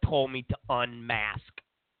 Obama told me to unmask.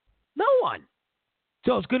 No one.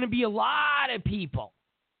 So it's going to be a lot of people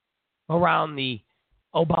around the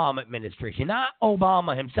Obama administration. Not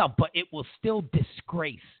Obama himself, but it will still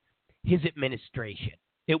disgrace his administration.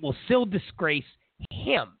 It will still disgrace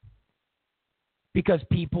him because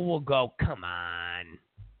people will go, come on.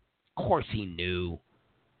 Of course he knew.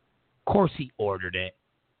 Of course he ordered it.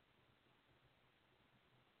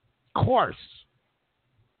 Of course.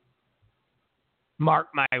 Mark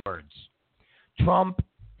my words. Trump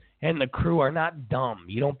and the crew are not dumb.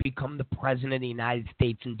 You don't become the president of the United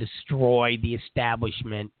States and destroy the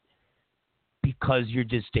establishment because you're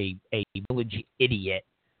just a village idiot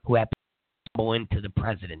who happens to stumble into the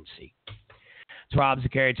presidency. It's Rob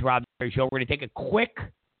Zicari. It's Rob Zicari Show. We're going to take a quick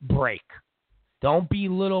break. Don't be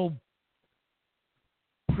little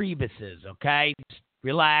Priuses, okay? Just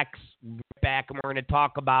relax. We'll get back, and we're going to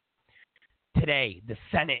talk about today, the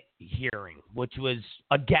Senate hearing, which was,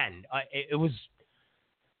 again, it was,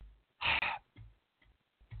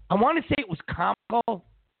 I want to say it was comical,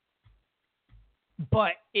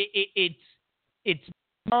 but it's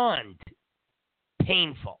beyond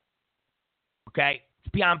painful. Okay,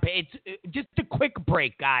 it's beyond. It's just a quick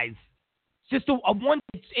break, guys. It's just a one.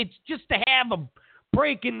 It's just to have a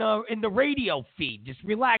break in the radio feed. Just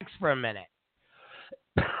relax for a minute.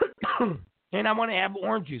 And I want to have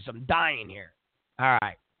orange juice. I'm dying here. All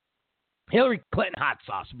right. Hillary Clinton hot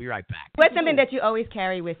sauce. We'll be right back. What's something that you always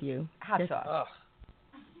carry with you? Hot sauce.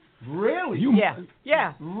 Really? Yeah. Really?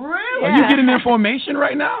 Yeah. Are you getting information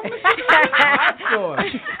right now? Hot sauce.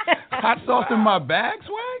 Hot sauce in my bag,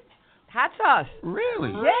 Swag? Hot sauce.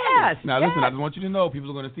 Really? Yes. Now, yes. listen, I just want you to know, people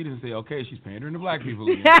are going to see this and say, okay, she's pandering to black people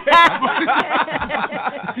again.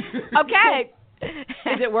 Okay.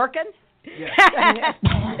 Is it working? Yeah.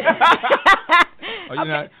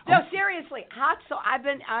 Okay. No, seriously, hot sauce. I've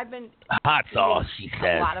been hot sauce. She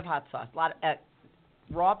said a lot of hot sauce, a lot of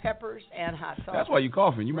raw peppers and hot sauce. That's why you're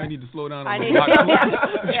coughing. You might need to slow down a little.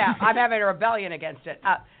 Yeah, I'm having a rebellion against it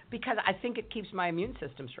because I think it keeps my immune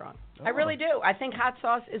system strong. Oh. I really do. I think hot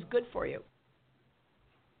sauce is good for you.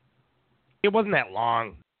 It wasn't that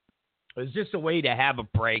long. It was just a way to have a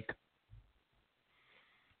break.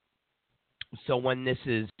 So when this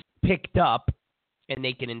is picked up and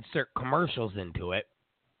they can insert commercials into it,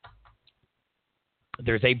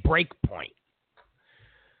 there's a break point.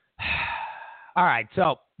 All right,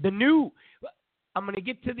 so I'm going to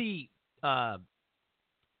get to the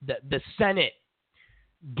Senate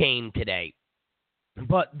game today,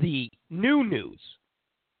 but the new news,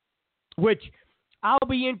 which I'll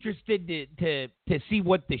be interested to see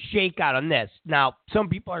what the shakeout on this. Now, some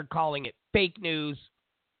people are calling it fake news.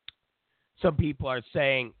 Some people are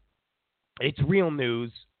saying it's real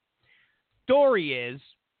news. Story is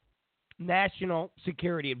National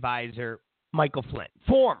Security Advisor Michael Flynn,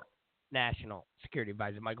 former National Security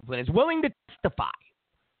Advisor Michael Flynn, is willing to testify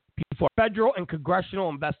before federal and congressional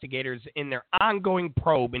investigators in their ongoing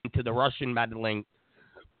probe into the Russian meddling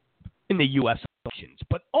in the U.S. elections,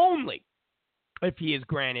 but only if he is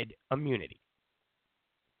granted immunity.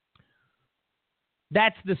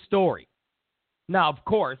 That's the story. Now, of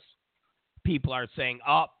course, people are saying,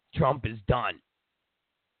 oh, Trump is done.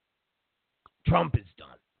 Trump is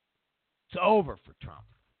done. It's over for Trump.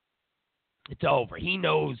 It's over. He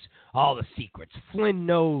knows all the secrets. Flynn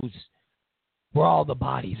knows where all the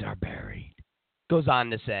bodies are buried. Goes on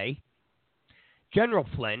to say, General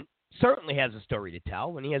Flynn certainly has a story to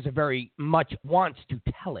tell, and he has a very much wants to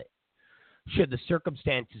tell it, should the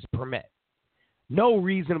circumstances permit. No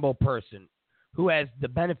reasonable person who has the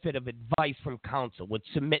benefit of advice from counsel would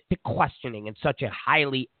submit to questioning in such a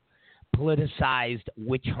highly politicized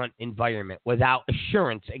witch hunt environment without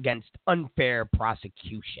assurance against unfair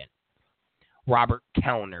prosecution. Robert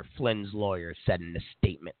Kellner, Flynn's lawyer, said in a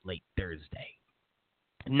statement late Thursday.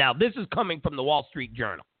 Now, this is coming from the Wall Street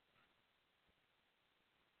Journal.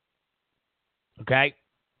 Okay?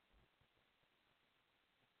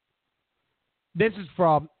 This is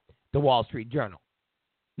from the Wall Street Journal.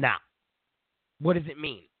 Now, what does it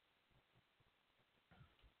mean?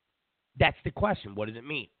 That's the question. What does it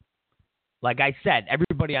mean? Like I said,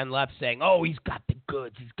 everybody on the left saying, oh, he's got the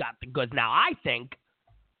goods. He's got the goods. Now, I think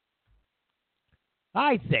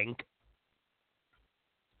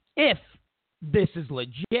if this is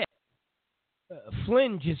legit,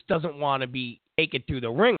 Flynn just doesn't want to be taken through the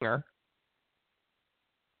ringer.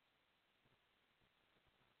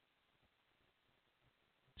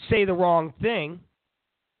 Say the wrong thing.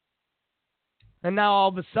 And now all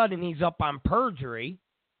of a sudden he's up on perjury.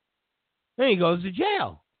 Then he goes to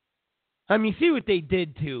jail. I mean, see what they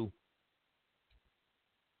did to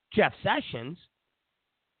Jeff Sessions.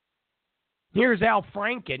 Here's Al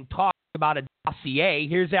Franken talking about a dossier.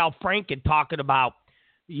 Here's Al Franken talking about,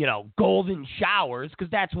 golden showers, because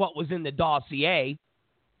that's what was in the dossier.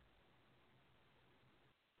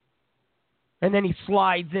 And then he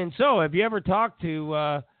slides in. So, have you ever talked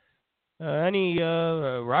to any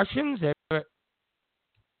Russians?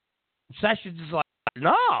 Sessions is like,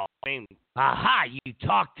 no. I mean, you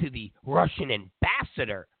talked to the Russian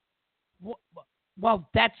ambassador. Well,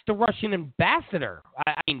 that's the Russian ambassador.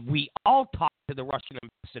 I mean, we all talk to the Russian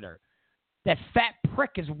ambassador. That fat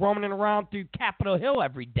prick is roaming around through Capitol Hill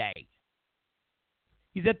every day.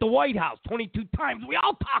 He's at the White House 22 times. We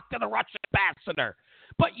all talk to the Russian ambassador.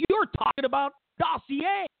 But you're talking about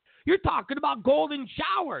dossier. You're talking about golden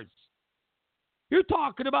showers. You're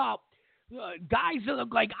talking about guys that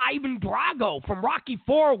look like Ivan Drago from Rocky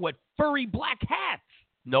IV with furry black hats.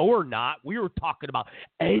 No, we're not. We were talking about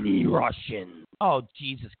any Russian. Oh,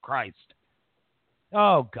 Jesus Christ.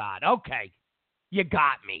 Oh, God. Okay. You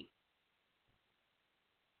got me.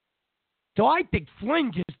 So I think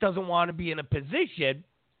Flynn just doesn't want to be in a position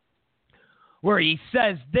where he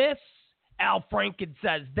says this, Al Franken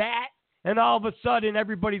says that, and all of a sudden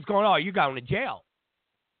everybody's going, oh, you're going to jail.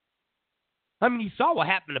 I mean, you saw what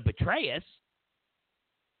happened to Petraeus.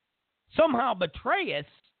 Somehow Petraeus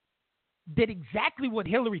did exactly what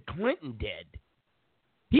Hillary Clinton did.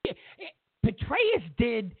 Petraeus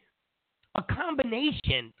did a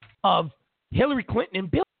combination of Hillary Clinton and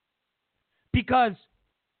Bill, because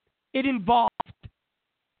it involved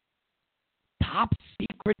top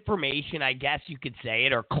secret information, I guess you could say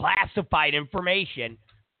it, or classified information,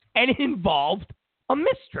 and it involved a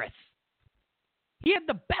mistress. He had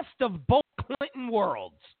the best of both Clinton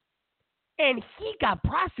worlds, and he got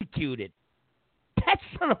prosecuted. That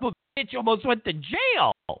son of a bitch almost went to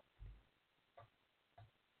jail.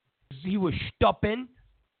 He was stupping.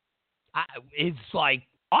 It's like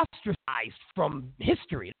ostracized from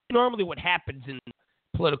history. That's normally what happens in the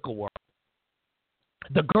political world.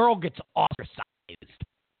 The girl gets ostracized,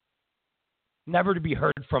 never to be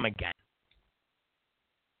heard from again.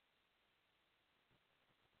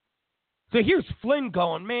 So here's Flynn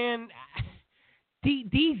going, man,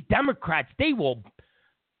 these Democrats, I'll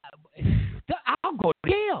go to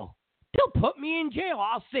jail. They'll put me in jail.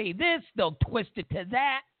 I'll say this, they'll twist it to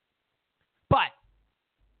that. But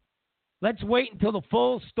let's wait until the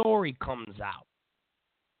full story comes out.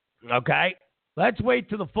 Okay? Let's wait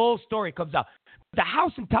till the full story comes out. The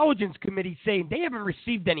House Intelligence Committee saying they haven't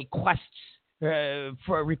received any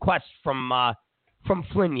requests from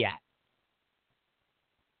Flynn yet.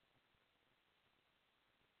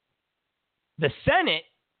 The Senate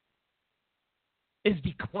is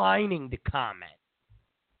declining to comment.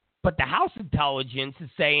 But the House Intelligence is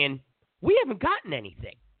saying, we haven't gotten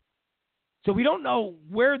anything. So we don't know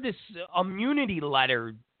where this immunity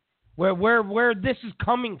letter, where this is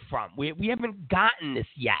coming from. We haven't gotten this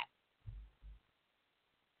yet.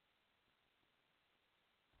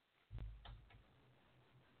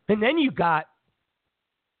 And then you got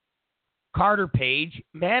Carter Page,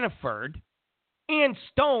 Manafort, and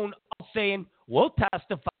Stone all saying, we'll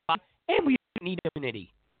testify and we don't need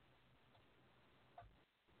immunity.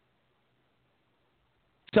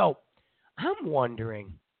 So I'm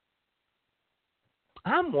wondering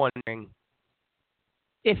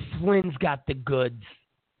if Flynn's got the goods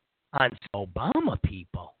on Obama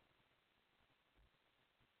people.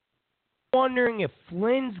 I'm wondering if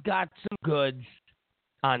Flynn's got some goods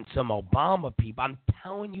on some Obama people. I'm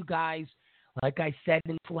telling you guys, like I said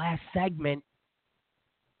in the last segment,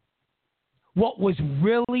 what was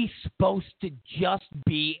really supposed to just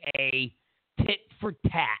be a tit for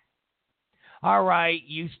tat. All right,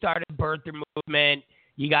 you started a birther movement.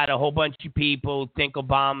 You got a whole bunch of people who think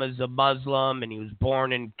Obama's a Muslim and he was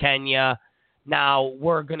born in Kenya. Now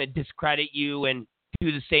we're going to discredit you and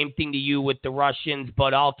do the same thing to you with the Russians,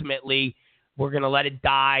 but ultimately we're going to let it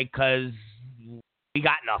die because we we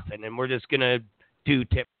got nothing, and we're just going to do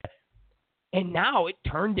tip. And now it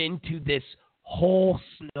turned into this whole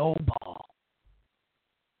snowball.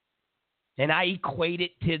 And I equate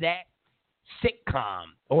it to that sitcom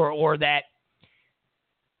or that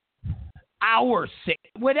hour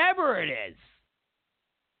whatever it is.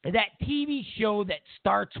 That TV show that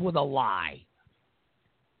starts with a lie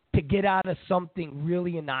to get out of something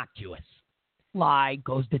really innocuous. Lie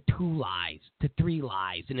goes to 2 lies, to 3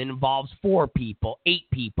 lies, and it involves 4 people, 8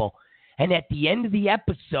 people. And at the end of the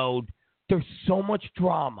episode, there's so much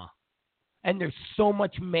drama and there's so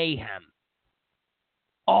much mayhem.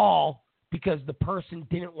 All because the person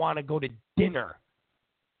didn't want to go to dinner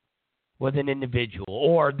with an individual,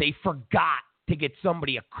 or they forgot to get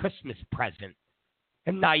somebody a Christmas present.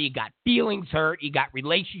 And now you got feelings hurt, you got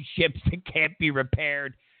relationships that can't be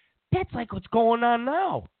repaired. That's like what's going on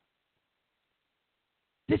now.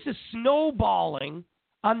 This is snowballing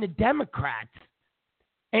on the Democrats,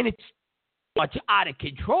 and it's much out of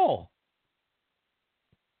control.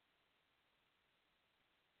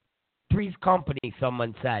 Three's Company,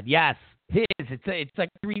 someone said. Yes, it is. It's like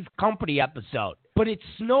Three's Company episode. But it's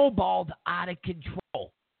snowballed out of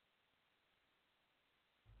control.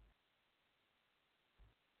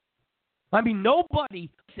 I mean, nobody,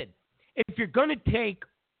 listen, if you're going to take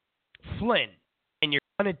Flynn and you're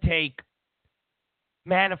going to take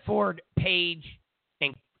Manafort, Page,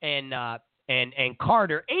 and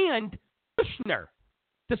Carter, and Kushner,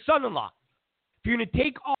 the son-in-law, if you're going to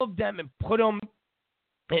take all of them and put them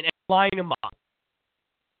and line them up,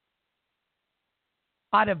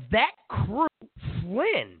 out of that crew,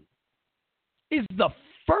 Flynn is the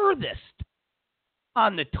furthest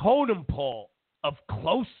on the totem pole of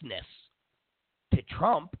closeness to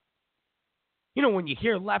Trump. You know, when you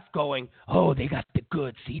hear left going, oh, they got the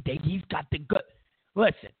goods. See, he's got the good.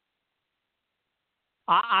 Listen,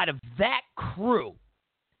 out of that crew,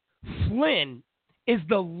 Flynn is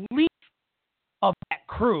the least of that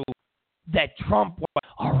crew that Trump went,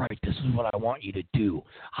 all right, this is what I want you to do.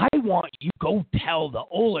 I want you to go tell the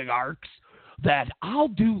oligarchs that I'll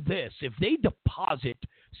do this if they deposit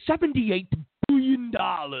 $78 billion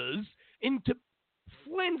into.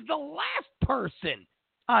 Flynn's the last person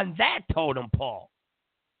on that totem pole.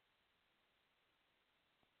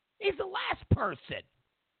 He's the last person.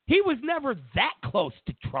 He was never that close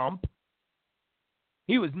to Trump.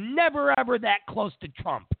 He was never, ever that close to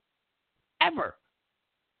Trump. Ever.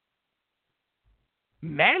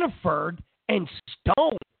 Manafort and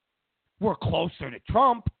Stone were closer to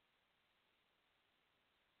Trump.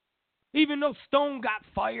 Even though Stone got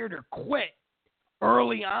fired or quit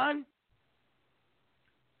early on,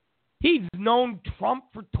 he's known Trump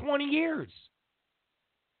for 20 years.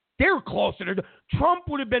 They're closer to Trump.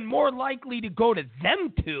 Would have been more likely to go to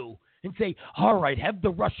them two and say, all right, have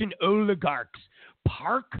the Russian oligarchs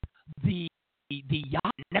park the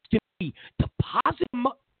yacht next to me. Deposit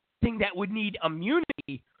thing that would need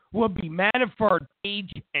immunity would be Manafort,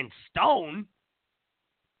 Page, and Stone.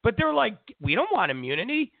 But they're like, we don't want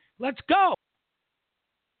immunity. Let's go.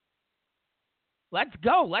 Let's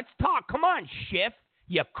go. Let's talk. Come on, Schiff,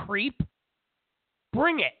 you creep.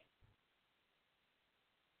 Bring it.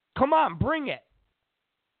 Come on, bring it.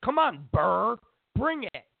 Come on, Burr. Bring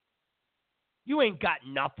it. You ain't got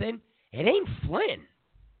nothing. It ain't Flynn.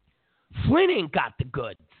 Flynn ain't got the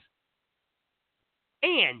goods.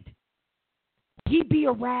 And he be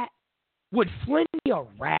a rat? Would Flynn be a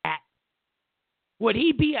rat? Would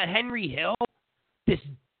he be a Henry Hill? This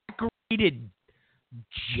decorated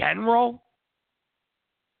general?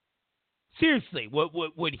 Seriously,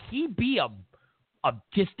 would he be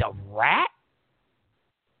just a rat?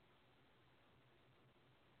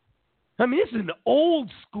 I mean, this is an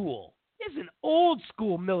old school. This is an old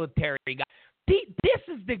school military guy. This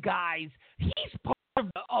is the guys. He's part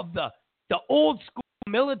of the old school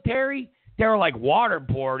military. They're like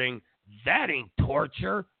waterboarding. That ain't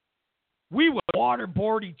torture. We would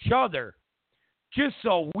waterboard each other just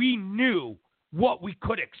so we knew what we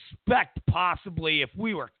could expect possibly if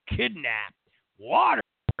we were kidnapped.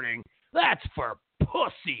 Waterboarding? That's for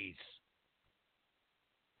pussies.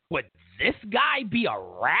 Would this guy be a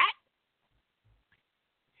rat?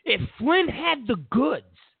 If Flynn had the goods,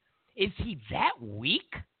 is he that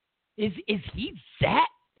weak? Is he that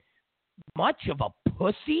much of a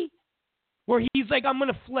pussy? Where he's like, I'm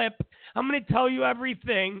going to flip. I'm going to tell you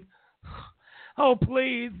everything. Oh,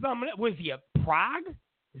 please. Was he a Prague?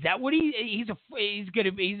 Is that what he's going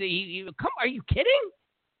to be? Come, are you kidding?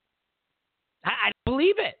 I don't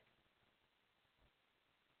believe it.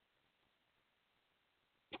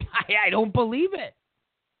 I don't believe it.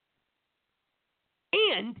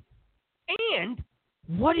 And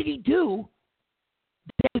what did he do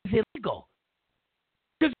that was illegal.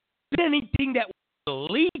 Because anything that was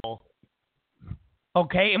illegal,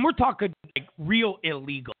 okay, and we're talking like real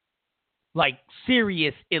illegal, like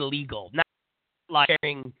serious illegal, not like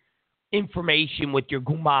sharing information with your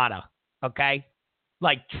gumata, okay?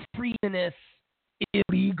 Like treasonous,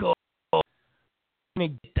 illegal, gonna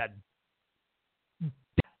get the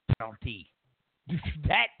death penalty.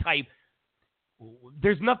 That type.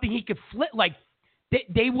 There's nothing he could flip. Like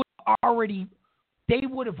they would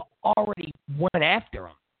have already went after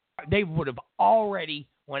him. They would have already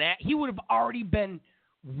he would have already been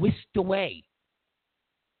whisked away.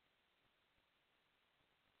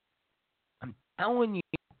 I'm telling you,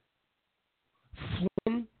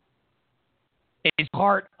 Flynn is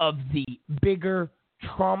part of the bigger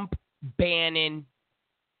Trump-Bannon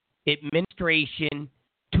administration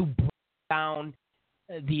to bring down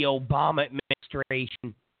the Obama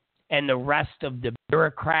administration and the rest of the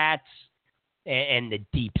bureaucrats and the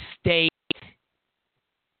deep state,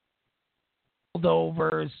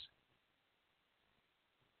 holdovers.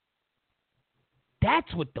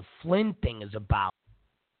 That's what the Flynn thing is about.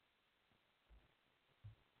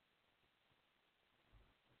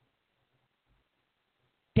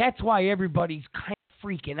 That's why everybody's kind of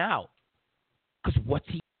freaking out. Because what's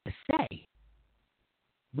he going to say?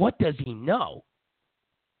 What does he know?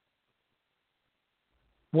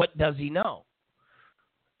 What does he know?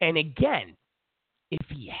 And again, if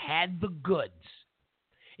he had the goods,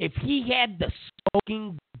 if he had the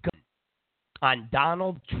smoking gun on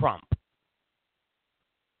Donald Trump,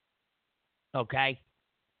 okay?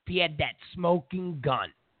 If he had that smoking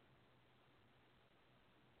gun,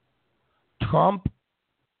 Trump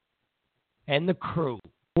and the crew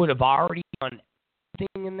would have already done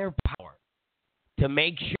everything in their power to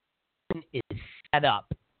make sure it is set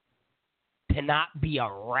up to not be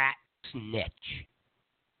a rat snitch.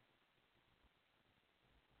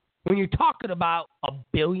 When you're talking about a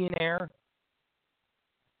billionaire,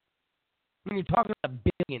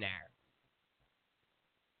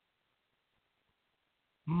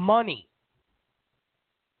 money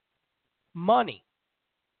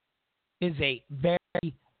is a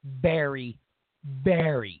very, very,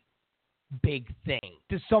 very big thing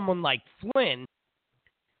to someone like Flynn,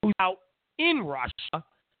 who's out in Russia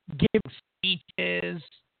giving speeches,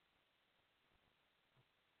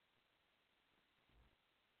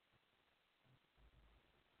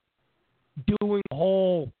 doing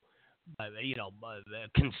whole,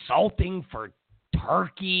 consulting for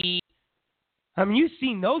Turkey. I mean, you've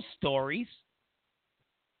seen those stories.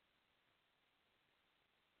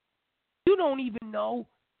 You don't even know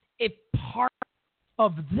if part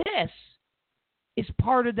of this is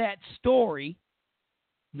part of that story.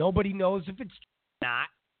 Nobody knows if it's not.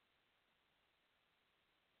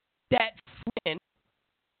 That Flynn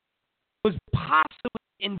was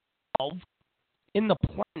possibly involved in the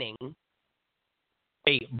planning of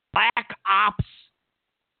a black ops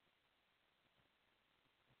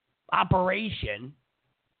operation,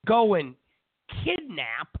 go and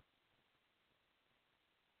kidnap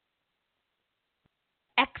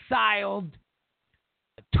exiled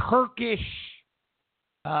Turkish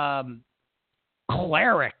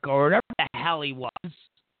cleric or whatever the hell he was,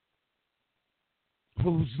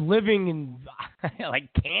 who's living in like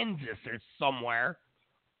Kansas or somewhere,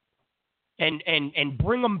 and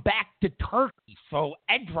bring him back to Turkey so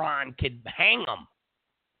Edron could hang him.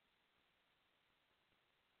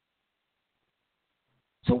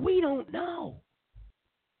 So we don't know.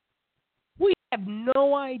 We have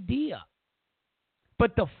no idea.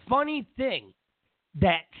 But the funny thing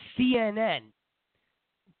that CNN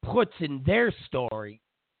puts in their story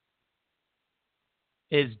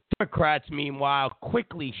is Democrats, meanwhile,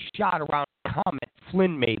 quickly shot around the comment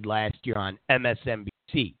Flynn made last year on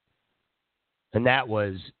MSNBC. And that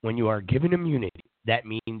was, when you are given immunity, that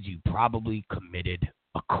means you probably committed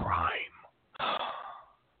a crime.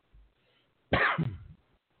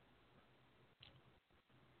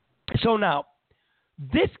 So now,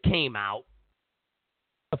 this came out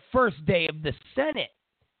the first day of the Senate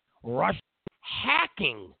Russian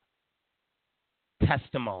hacking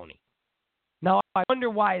testimony. Now, I wonder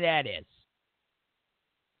why that is.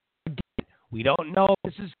 Again, we don't know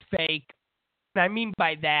if this is fake. And I mean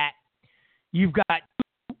by that, you've got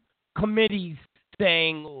two committees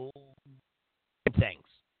saying things.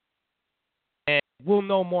 And we'll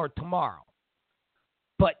know more tomorrow.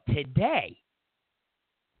 But today,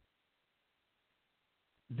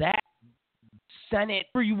 that Senate,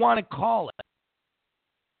 or you want to call it,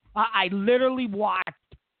 I literally watched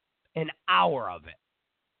an hour of it.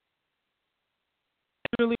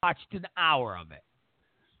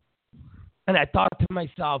 And I thought to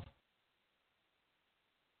myself,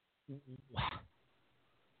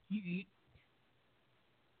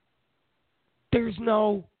 there's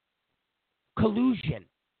no collusion.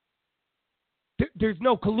 There's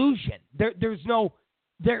no collusion.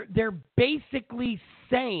 They're basically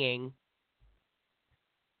saying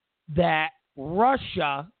that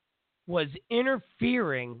Russia was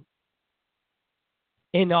interfering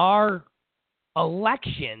in our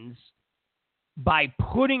elections by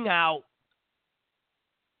putting out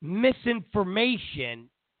misinformation,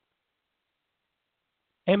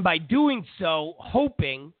 and by doing so,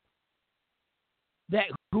 hoping that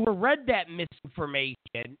whoever read that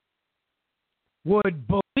misinformation would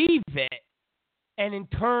believe it, and in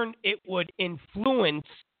turn it would influence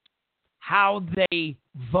how they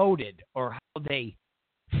voted or how they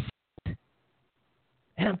felt.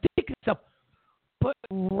 And I'm thinking to myself, but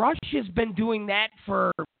Russia's been doing that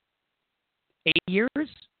for 8 years?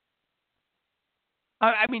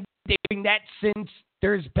 I mean, they've been doing that since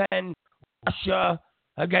there's been Russia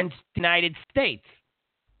against the United States.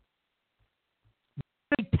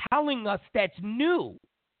 What are they telling us that's new?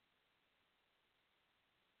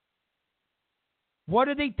 What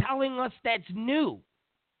are they telling us that's new?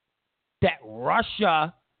 That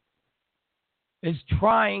Russia is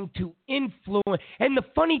trying to influence. And the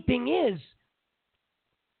funny thing is,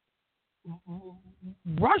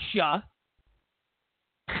 Russia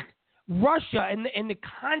and the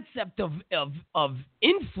concept of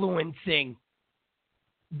influencing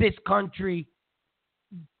this country,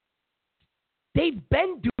 they've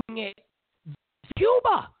been doing it in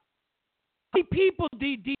Cuba. How many people do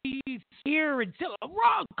you hear and say,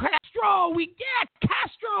 Castro,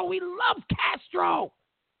 we love Castro.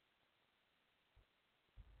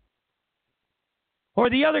 Or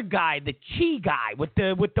the other guy, the Chi guy with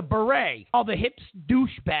the beret. All the hips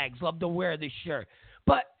douchebags love to wear this shirt.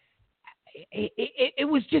 But it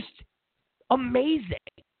was just amazing.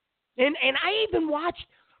 And I even watched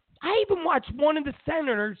one of the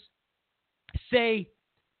senators say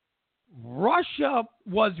Russia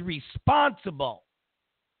was responsible.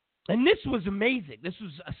 And this was amazing. This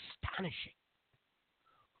was astonishing.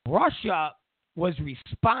 Russia was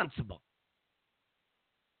responsible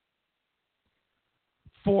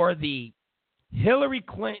for the Hillary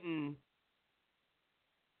Clinton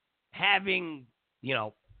having,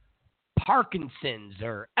 Parkinson's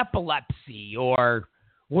or epilepsy or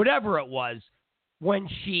whatever it was when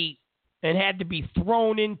she had to be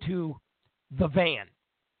thrown into the van.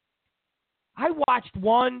 I watched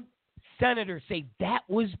one senator say that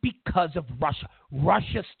was because of Russia.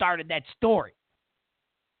 Russia started that story.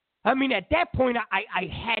 I mean, at that point, I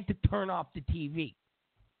had to turn off the TV.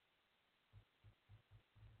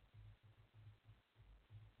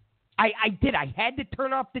 I did. I had to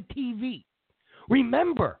turn off the TV.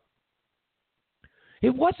 Remember, it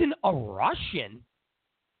wasn't a Russian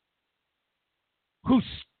who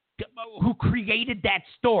created that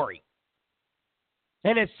story.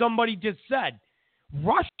 And as somebody just said,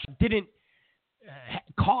 Russia didn't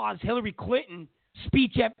cause Hillary Clinton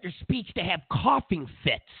speech after speech to have coughing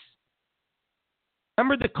fits.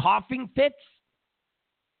 Remember the coughing fits?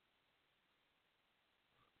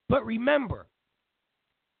 But remember,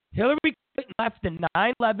 Hillary Clinton left the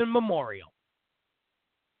 9/11 memorial.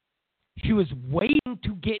 She was waiting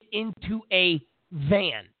to get into a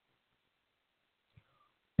van.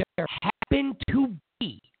 There happened to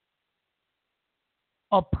be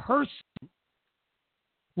a person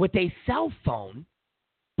with a cell phone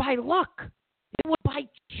by luck. It was by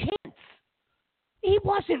chance. He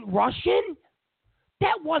wasn't Russian.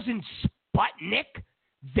 That wasn't Sputnik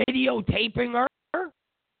videotaping her.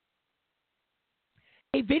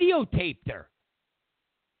 They videotaped her.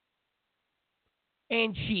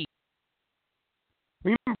 And she,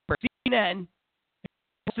 remember, CNN,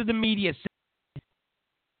 most of the media said,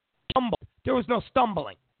 stumbled. There was no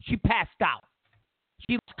stumbling. She passed out.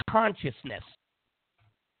 She lost consciousness.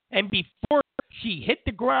 And before she hit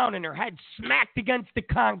the ground and her head smacked against the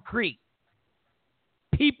concrete,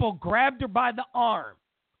 people grabbed her by the arm.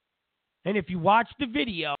 And if you watch the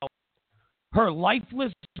video, her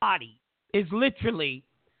lifeless body is literally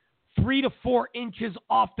 3 to 4 inches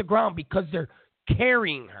off the ground because they're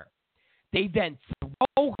carrying her. They then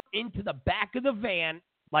throw her into the back of the van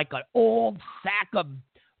like an old sack of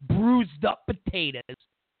bruised up potatoes,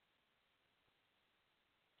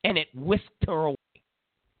 and it whisked her away.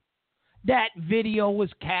 That video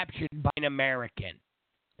was captured by an American.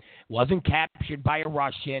 It wasn't captured by a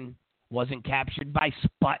Russian. It wasn't captured by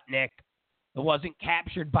Sputnik. It wasn't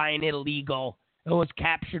captured by an illegal. It was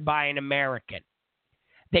captured by an American.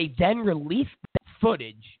 They then released that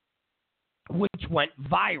footage, which went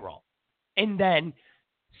viral. And then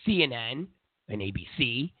CNN and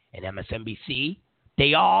ABC and MSNBC,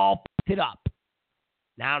 they all picked it up.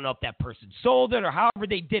 Now, I don't know if that person sold it or however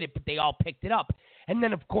they did it, but they all picked it up. And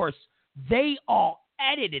then, of course, they all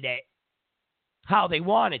edited it how they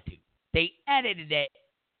wanted to. They edited it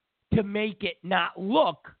to make it not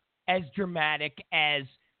look as dramatic as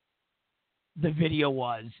the video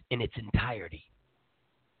was in its entirety.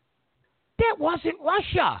 That wasn't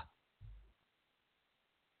Russia.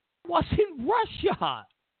 It wasn't Russia.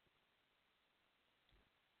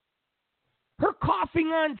 Her coughing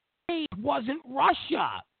on stage wasn't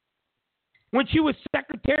Russia. When she was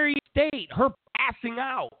Secretary of State, her passing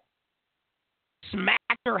out, smacking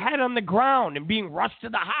her head on the ground and being rushed to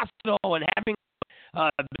the hospital and having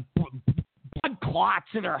blood clots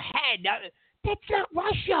in her head, that's not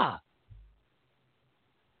Russia.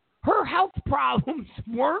 Her health problems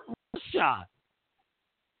weren't Russia.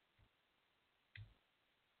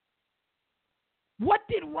 What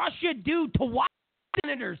did Russia do to why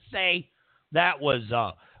senators say that was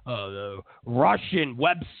the Russian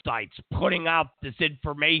websites putting out this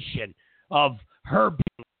information of her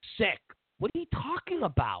being sick? What are you talking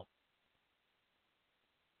about?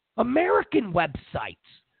 American websites,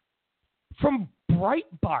 from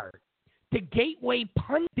Breitbart to Gateway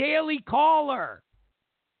Pundit, Daily Caller.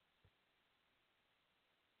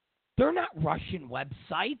 They're not Russian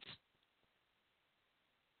websites.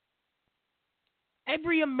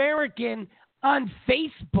 Every American on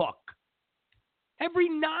Facebook, every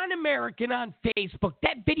non-American on Facebook,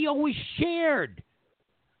 that video was shared.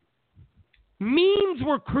 Memes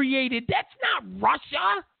were created. That's not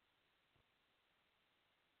Russia.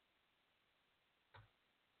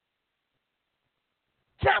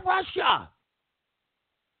 It's not Russia.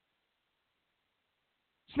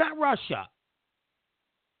 It's not Russia.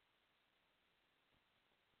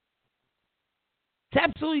 It's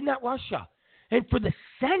absolutely not Russia. And for the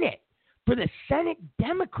Senate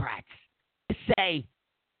Democrats to say,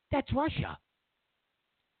 that's Russia.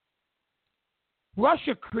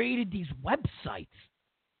 Russia created these websites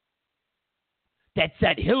that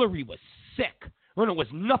said Hillary was sick when it was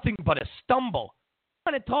nothing but a stumble.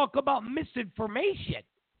 You want to talk about misinformation.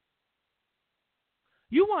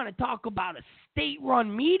 You want to talk about a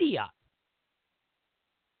state-run media.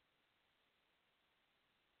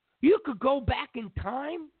 You could go back in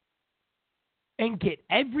time and get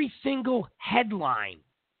every single headline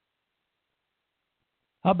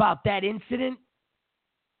about that incident,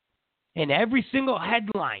 and every single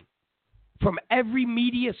headline from every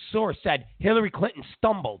media source said Hillary Clinton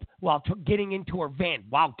stumbled while getting into her van.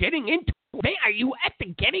 While getting into her van? Are you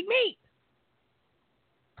effing kidding me?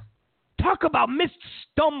 Talk about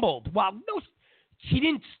stumbled while no, she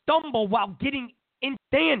didn't stumble while getting in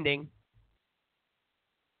standing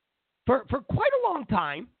for quite a long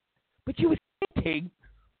time, but she was sitting,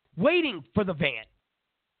 waiting for the van.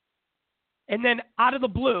 And then out of the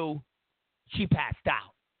blue, she passed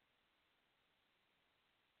out.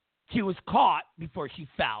 She was caught before she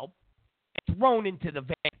fell and thrown into the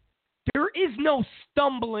van. There is no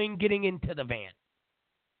stumbling getting into the van.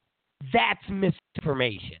 That's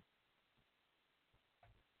misinformation.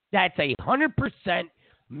 That's 100%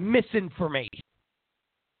 misinformation.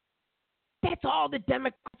 That's all the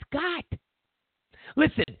Democrats got.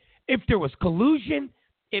 Listen, if there was collusion,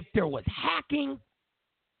 if there was hacking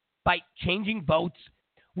by changing votes,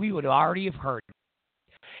 we would already have heard it.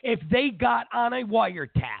 If they got on a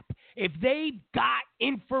wiretap, if they got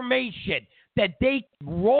information that they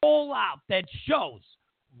roll out that shows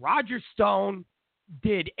Roger Stone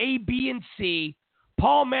did A, B, and C,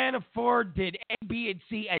 Paul Manafort did A, B, and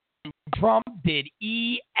C, and Trump did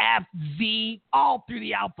E, F, Z, all through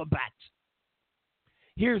the alphabet.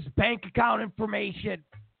 Here's bank account information.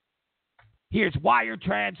 Here's wire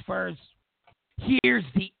transfers. Here's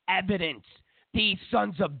the evidence. These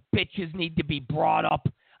sons of bitches need to be brought up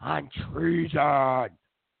on treason.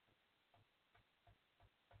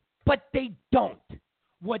 But they don't.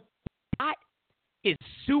 What they got is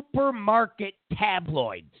supermarket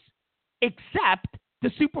tabloids. Except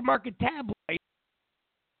the supermarket tabloid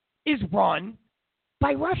is run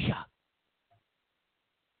by Russia.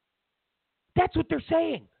 That's what they're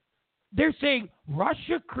saying. They're saying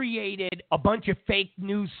Russia created a bunch of fake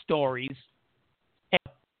news stories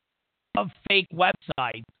of fake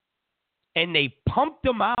websites, and they pumped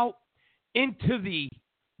them out into the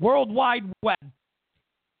World Wide Web,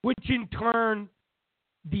 which in turn,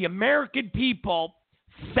 the American people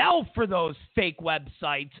fell for those fake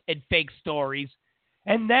websites and fake stories,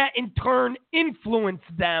 and that in turn influenced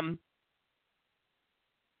them,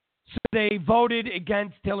 so they voted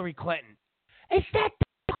against Hillary Clinton. Is that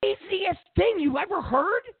the craziest thing you ever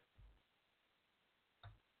heard?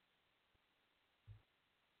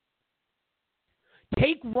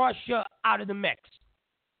 take Russia out of the mix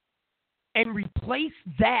and replace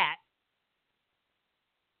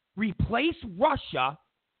Russia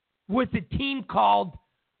with a team called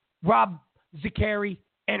Rob Zicari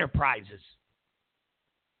Enterprises.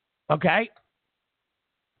 Okay?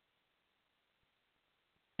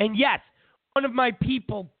 And yes, one of my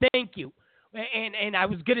people, thank you, and I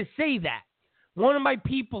was going to say that. One of my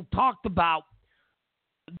people talked about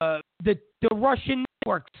the Russian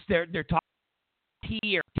networks they're talking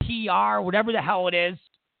T or TR, whatever the hell it is,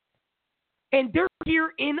 and they're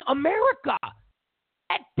here in America.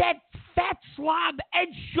 That fat slob Ed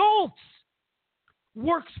Schultz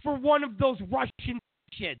works for one of those Russian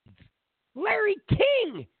nations. Larry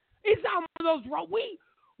King is on one of those. We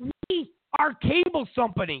our cable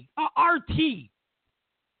company, RT,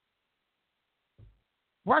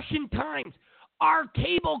 Russian Times, our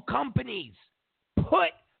cable companies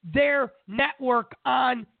put their network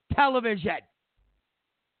on television.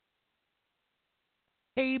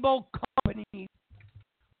 Cable companies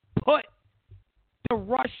put the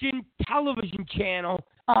Russian television channel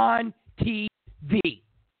on TV.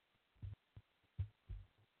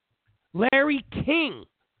 Larry King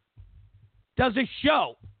does a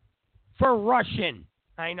show for Russian.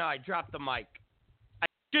 I know, I dropped the mic. I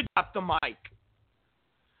should drop the mic.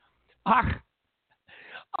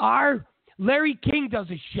 Our Larry King does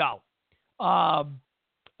a show.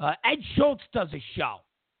 Ed Schultz does a show.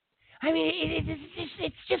 I mean,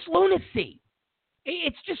 it's just lunacy.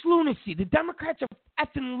 It's just lunacy. The Democrats are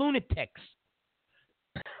effing lunatics.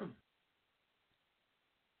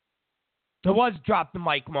 There was drop the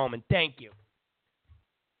mic moment. Thank you.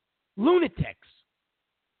 Lunatics.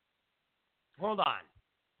 Hold on.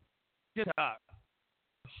 Just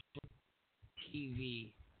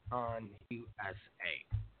TV on USA.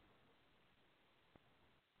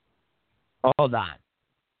 Hold on.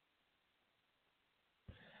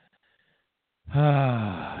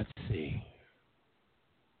 Let's see.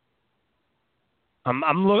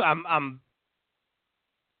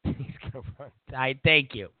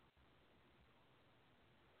 Thank you.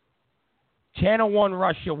 Channel 1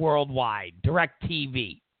 Russia Worldwide, Direct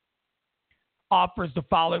TV, offers the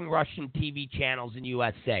following Russian TV channels in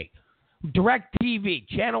USA. Direct TV,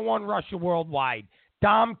 Channel 1 Russia Worldwide,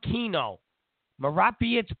 Dom Kino,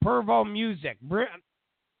 Marapiets Pervo Music,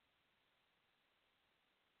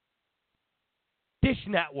 Dish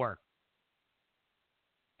Network,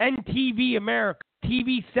 NTV America,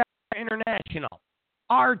 TV Center International,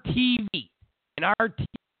 RTV, and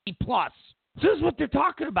RTV Plus. This is what they're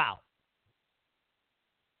talking about.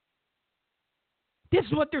 This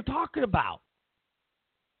is what they're talking about.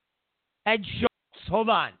 Ed Schultz, hold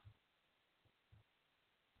on.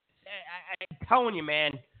 I'm telling you,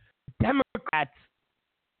 man, Democrats.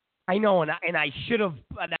 I know, and I should have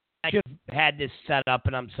had this set up,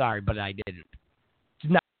 and I'm sorry, but I didn't. It's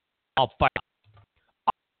not all fight.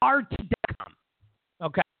 RT.com.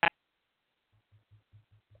 Okay.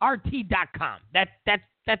 RT.com.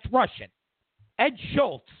 That's Russian. Ed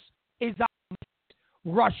Schultz is on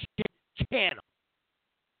Russian channel.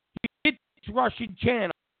 You get this Russian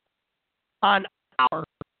channel on our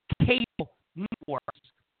cable networks.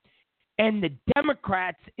 And the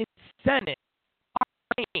Democrats in the Senate are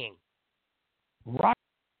saying Russia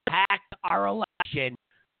hacked our election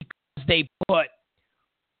because they put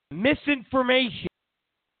misinformation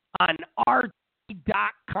on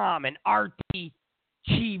RT.com and RT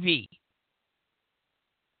TV.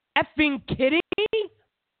 Effing kidding me?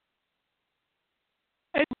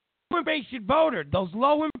 And information voter, those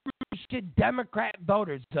low information Democrat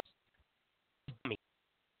voters, those dummies.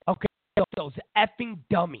 Okay, those effing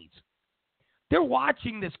dummies. They're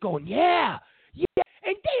watching this going, yeah, and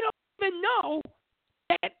they don't even know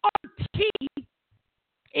that RT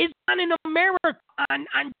is on in America on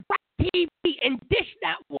TV and Dish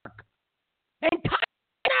Network and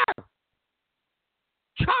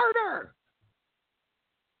Charter.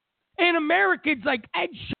 And Americans like Ed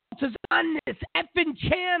Schultz is on this effing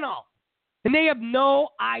channel. And they have no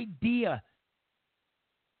idea.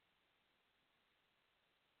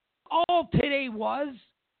 All today was,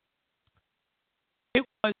 it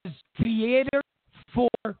was theater for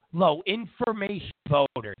low information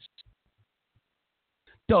voters.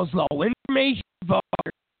 Those low information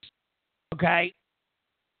voters, okay?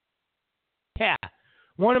 Yeah.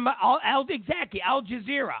 One of my, Al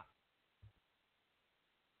Jazeera,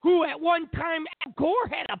 who at one time Al Gore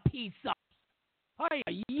had a piece of.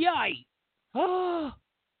 Ay. Oh,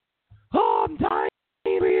 I'm dying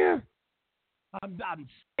here. I'm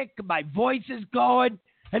sick. My voice is going.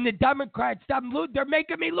 And the Democrats, they're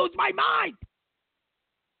making me lose my mind.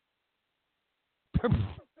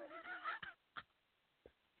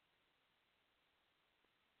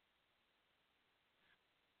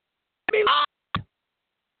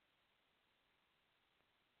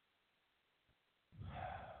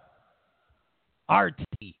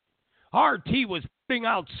 RT. RT was putting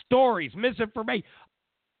out stories, misinformation.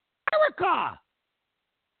 America!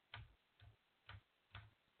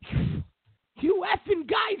 You effing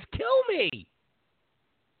guys kill me!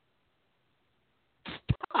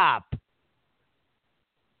 Stop.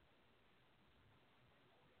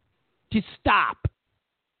 Just stop.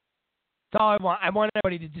 That's all I want. I want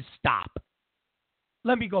everybody to just stop.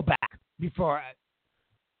 Let me go back before I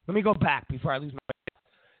lose my.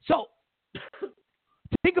 So,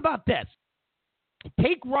 think about this.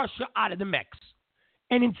 Take Russia out of the mix.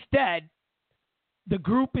 And instead, the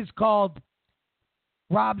group is called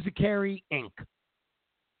Rob Zicari, Inc.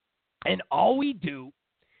 And all we do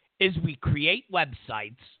is we create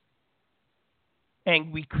websites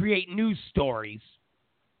and we create news stories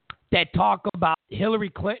that talk about Hillary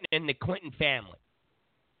Clinton and the Clinton family.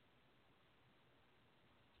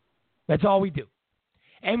 That's all we do.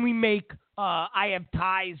 And we make, I have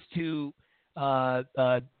ties to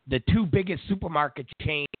the two biggest supermarket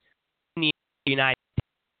chains in the United States.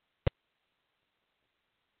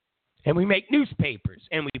 And we make newspapers,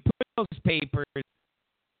 and we put those papers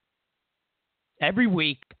every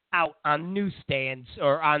week out on newsstands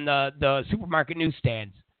or on the supermarket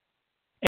newsstands.